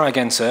 I'll try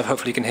again, sir.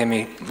 Hopefully you can hear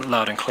me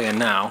loud and clear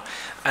now.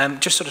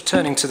 Just sort of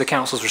turning to the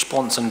Council's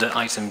response under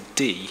item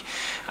D,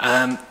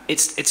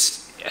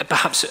 it's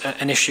perhaps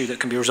an issue that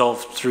can be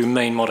resolved through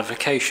main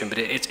modification, but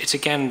it's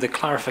again the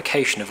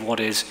clarification of what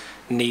is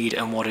need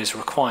and what is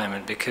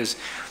requirement, because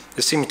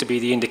there seems to be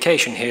the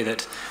indication here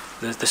that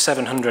the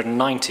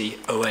 790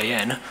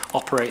 OAN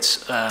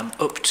operates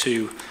up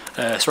to,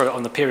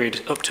 on the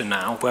period up to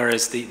now,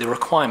 whereas the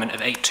requirement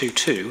of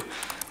 822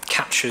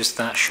 captures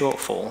that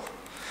shortfall.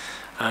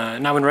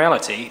 Now in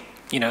reality,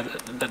 you know,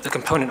 the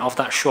component of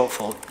that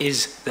shortfall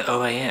is the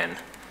OAN.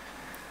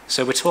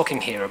 So we're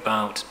talking here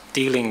about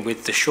dealing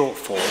with the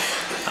shortfall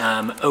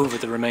over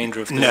the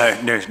remainder of the...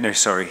 No,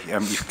 sorry.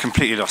 You've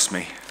completely lost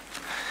me.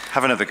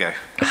 Have another go.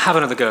 Have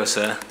another go,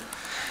 sir.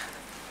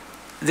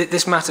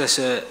 This matter,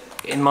 sir,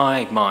 in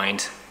my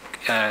mind,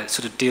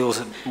 sort of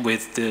deals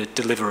with the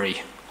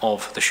delivery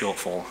of the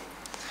shortfall.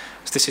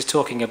 So this is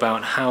talking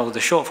about how the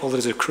shortfall that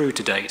has accrued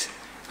to date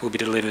will be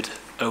delivered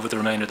over the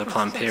remainder of the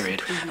plan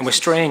period. And we're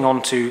straying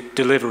onto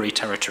delivery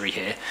territory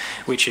here,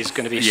 which is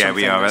going to be something... Yeah,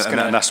 we are,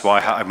 and that's why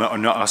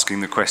I'm not asking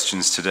the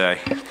questions today.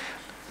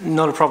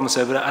 Not a problem,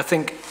 sir, but I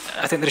think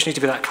there just needs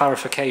to be that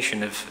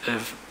clarification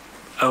of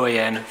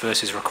OAN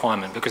versus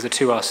requirement, because the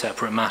two are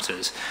separate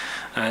matters.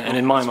 And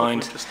in my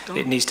mind,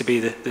 it needs to be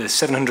the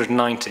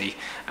 790,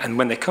 and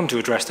when they come to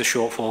address the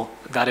shortfall,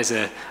 that is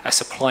a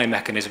supply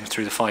mechanism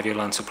through the 5-year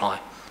land supply.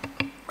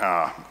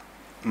 I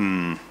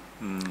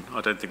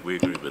don't think we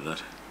agree with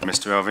that.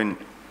 Mr. Elvin?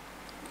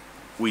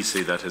 We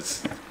see that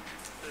as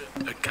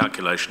a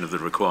calculation of the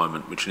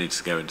requirement which needs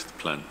to go into the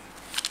plan,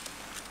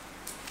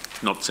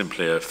 not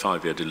simply a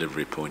 5-year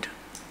delivery point.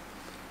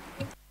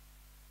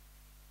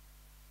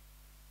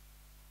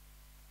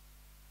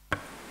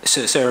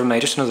 So, Sarah May,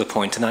 just another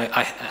point, and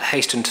I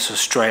hasten to sort of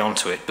stray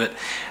onto it, but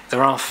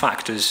there are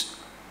factors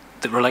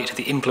that relate to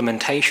the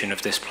implementation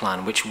of this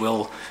plan which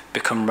will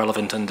become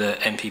relevant under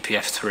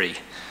NPPF 3.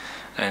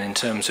 And in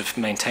terms of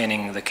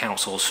maintaining the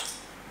Council's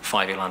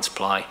 5-year land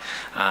supply,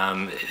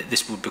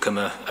 this would become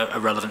a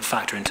relevant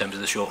factor in terms of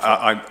the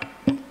shortfall.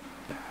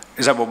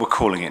 Is that what we're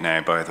calling it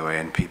now, by the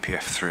way,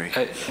 NPPF 3?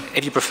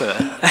 If you prefer.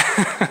 10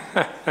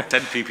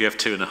 PPF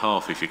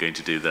 2.5 if you're going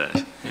to do that.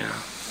 Yeah.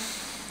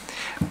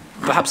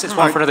 Perhaps it's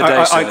one for another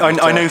day.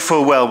 I know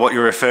full well what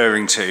you're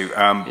referring to,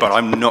 but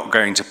I'm not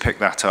going to pick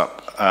that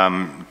up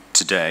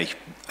today.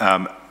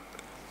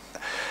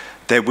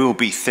 There will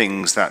be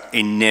things that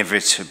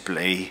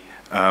inevitably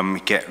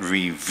get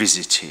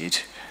revisited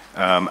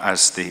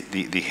as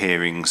the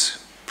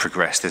hearings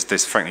progress.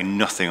 There's frankly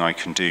nothing I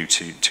can do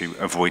to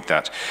avoid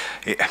that.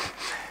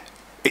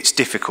 It's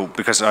difficult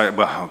because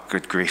well,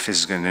 good grief, this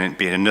is going to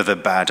be another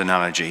bad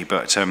analogy,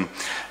 but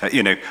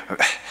you know,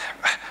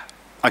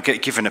 I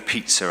get given a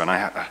pizza and I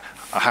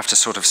have to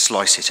sort of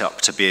slice it up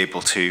to be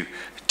able to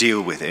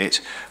deal with it,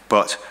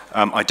 but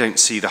I don't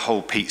see the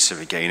whole pizza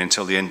again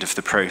until the end of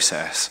the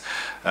process.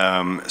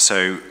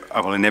 So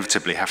I will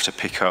inevitably have to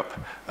pick up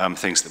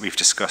things that we've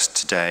discussed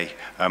today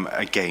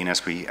again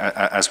as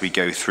we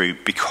go through,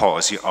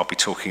 because I'll be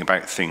talking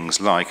about things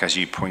like, as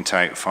you point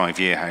out,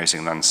 5-year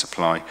housing land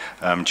supply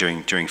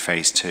during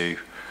phase 2.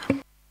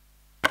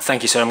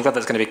 Thank you, sir. I'm glad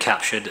that's going to be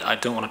captured. I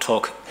don't want to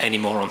talk any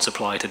more on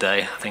supply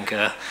today. I think,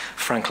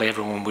 frankly,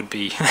 everyone would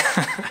be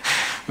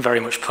very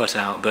much put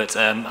out. But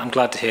I'm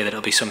glad to hear that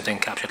it'll be something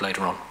captured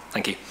later on.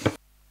 Thank you.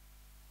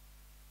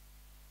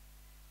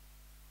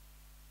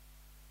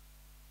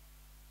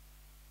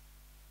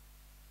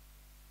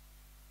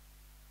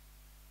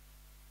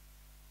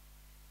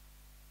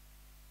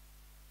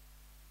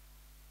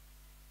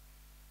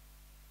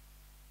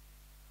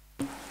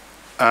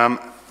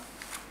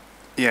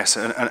 Yes,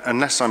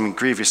 unless I'm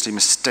grievously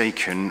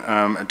mistaken,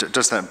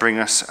 does that bring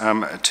us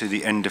to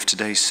the end of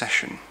today's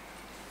session?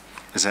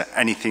 Is there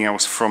anything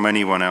else from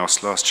anyone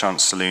else? Last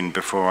chance saloon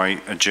before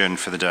I adjourn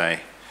for the day.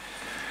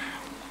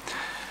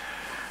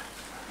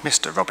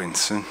 Mr.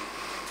 Robinson.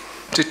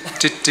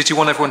 Did you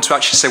want everyone to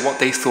actually say what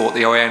they thought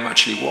the OAM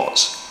actually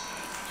was?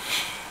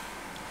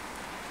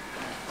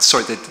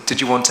 Sorry,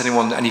 did you want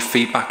anyone any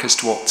feedback as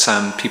to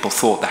what people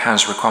thought the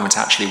housing requirement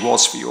actually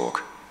was for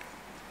York?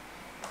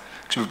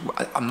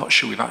 I'm not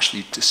sure we've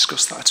actually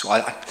discussed that at all.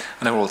 I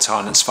know all the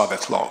time it's 5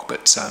 o'clock,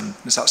 but is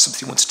that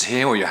something you wanted to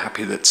hear, or you're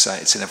happy that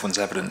it's in everyone's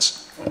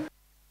evidence?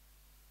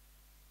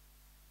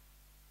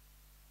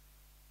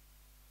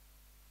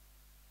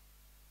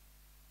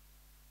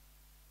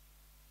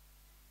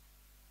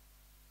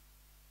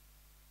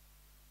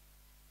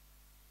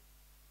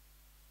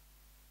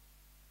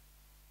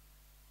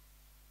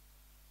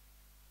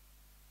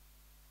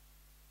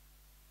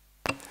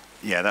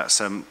 Yeah, that's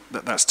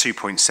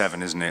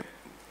 2.7, isn't it?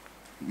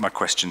 My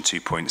question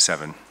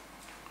 2.7.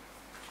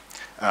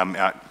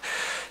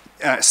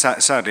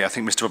 Sadly, I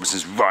think Mr.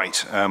 Robinson's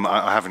right.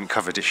 I haven't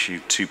covered issue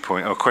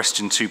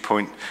question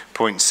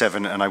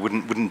 2.7, and I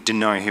wouldn't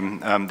deny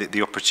him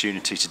the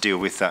opportunity to deal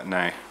with that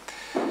now.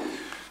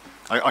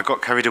 I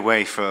got carried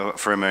away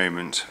for a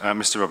moment.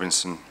 Mr.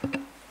 Robinson.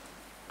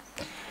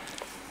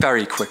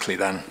 Very quickly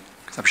then,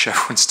 because I'm sure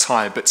everyone's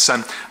tired, but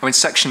I mean,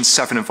 section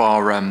 7 of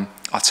our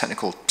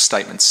technical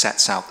statement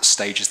sets out the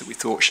stages that we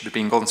thought should have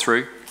been gone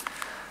through.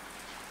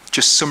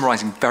 Just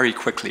summarising very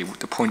quickly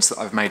the points that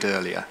I've made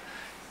earlier.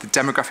 The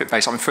demographic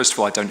base, I mean, first of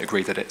all, I don't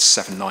agree that it's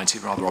 790,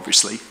 rather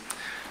obviously.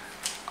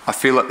 I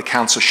feel that the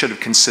council should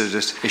have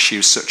considered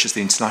issues such as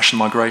the international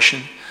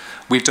migration.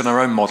 We've done our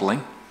own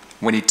modelling.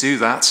 When you do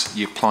that,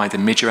 you apply the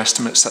mid-year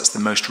estimates, that's the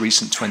most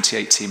recent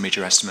 2018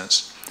 mid-year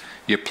estimates.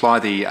 You apply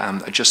the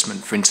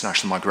adjustment for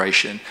international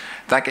migration,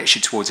 that gets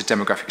you towards a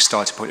demographic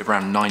starting point of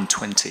around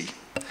 920.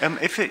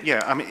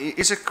 It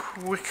is a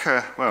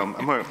quicker,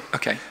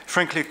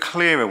 frankly, a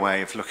clearer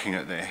way of looking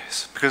at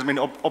this. Because, I mean,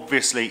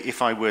 obviously,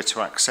 if I were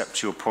to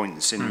accept your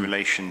points in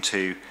relation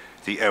to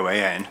the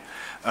OAN,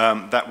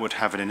 that would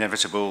have an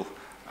inevitable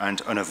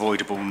and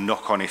unavoidable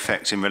knock-on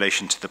effect in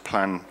relation to the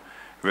plan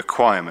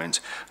requirement.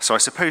 So I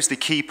suppose the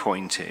key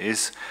point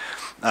is,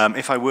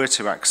 if I were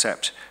to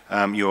accept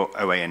your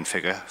OAN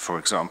figure, for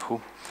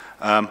example,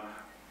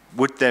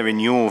 would there, in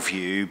your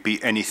view,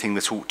 be anything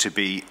that ought to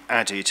be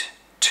added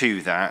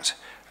to that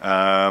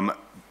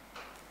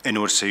in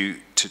order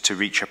to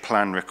reach a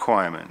plan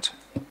requirement?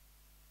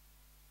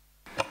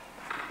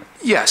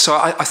 Yeah, so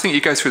I think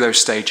you go through those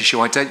stages.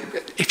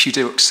 If you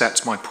do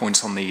accept my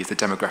point on the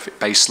demographic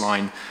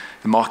baseline,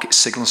 the market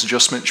signals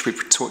adjustment, which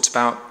we've talked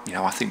about,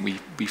 I think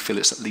we feel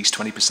it's at least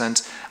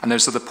 20%. And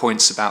those other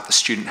points about the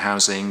student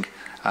housing,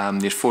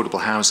 the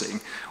affordable housing,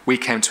 we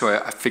came to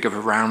a figure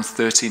of around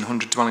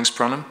 1,300 dwellings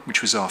per annum,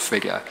 which was our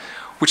figure,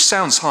 which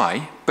sounds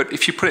high, but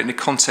if you put it in the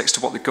context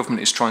of what the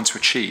government is trying to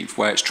achieve,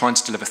 where it's trying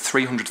to deliver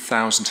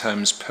 300,000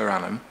 homes per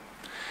annum,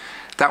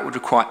 that would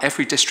require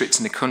every district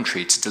in the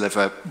country to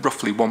deliver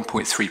roughly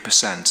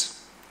 1.3%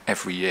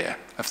 every year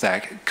of their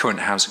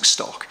current housing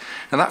stock.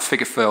 Now that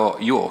figure for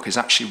York is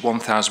actually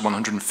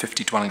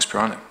 1,150 dwellings per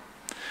annum,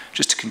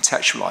 just to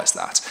contextualise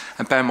that.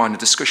 And bear in mind the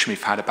discussion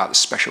we've had about the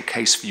special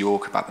case for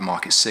York, about the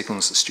market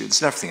signals, the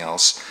students and everything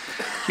else,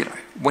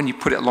 when you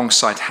put it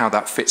alongside how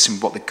that fits in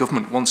what the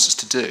government wants us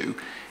to do,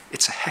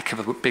 it's a heck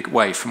of a big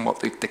way from what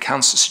the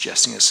council is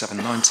suggesting at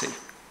 790.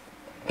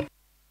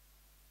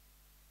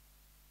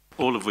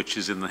 All of which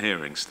is in the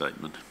hearing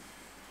statement.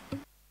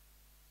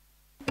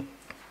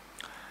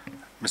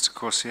 Mr.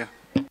 Corsia.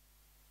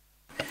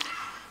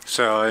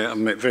 So I'll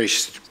make very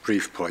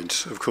brief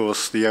points. Of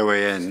course, the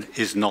OAN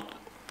is not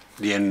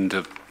the end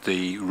of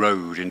the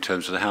road in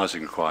terms of the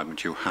housing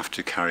requirement. You have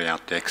to carry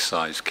out the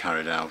exercise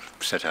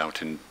set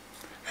out in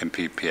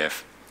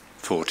MPPF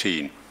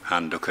 14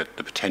 and look at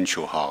the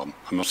potential harm.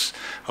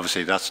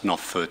 Obviously, that's not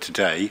for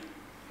today.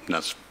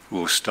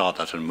 We'll start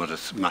that on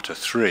matter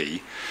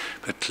 3,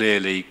 but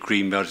clearly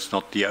Greenbelt is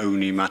not the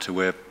only matter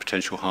where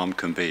potential harm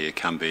can be. It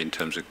can be in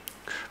terms of,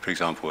 for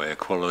example, air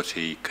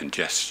quality,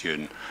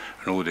 congestion,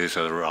 and all these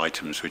other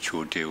items which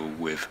we'll deal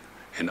with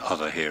in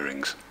other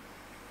hearings.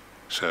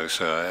 So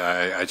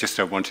I just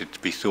don't want it to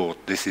be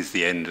thought this is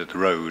the end of the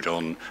road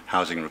on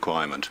housing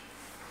requirement.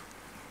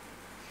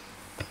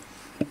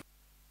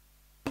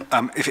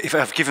 If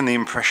I've given the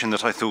impression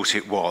that I thought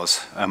it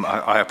was,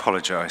 I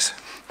apologise.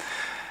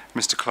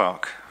 Mr.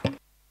 Clark.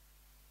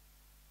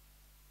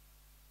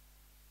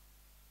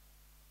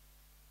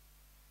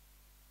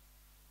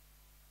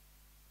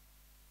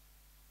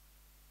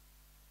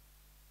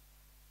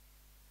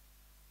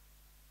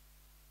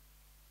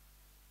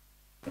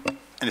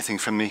 Anything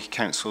from the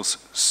council's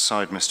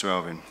side, Mr.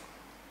 Elvin?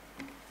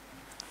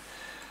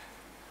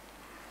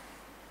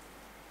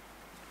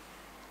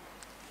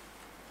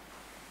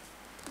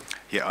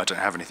 Yeah, I don't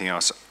have anything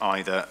else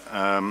either,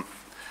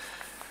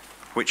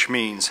 which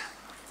means,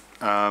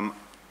 unless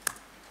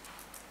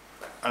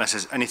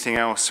there's anything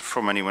else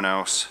from anyone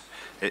else,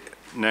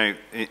 no,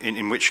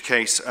 in which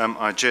case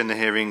I adjourn the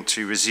hearing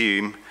to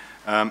resume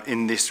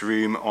in this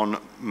room on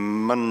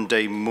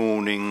Monday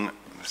morning.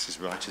 This is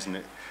right, isn't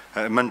it?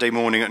 Monday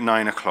morning at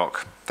 9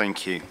 o'clock.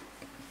 Thank you.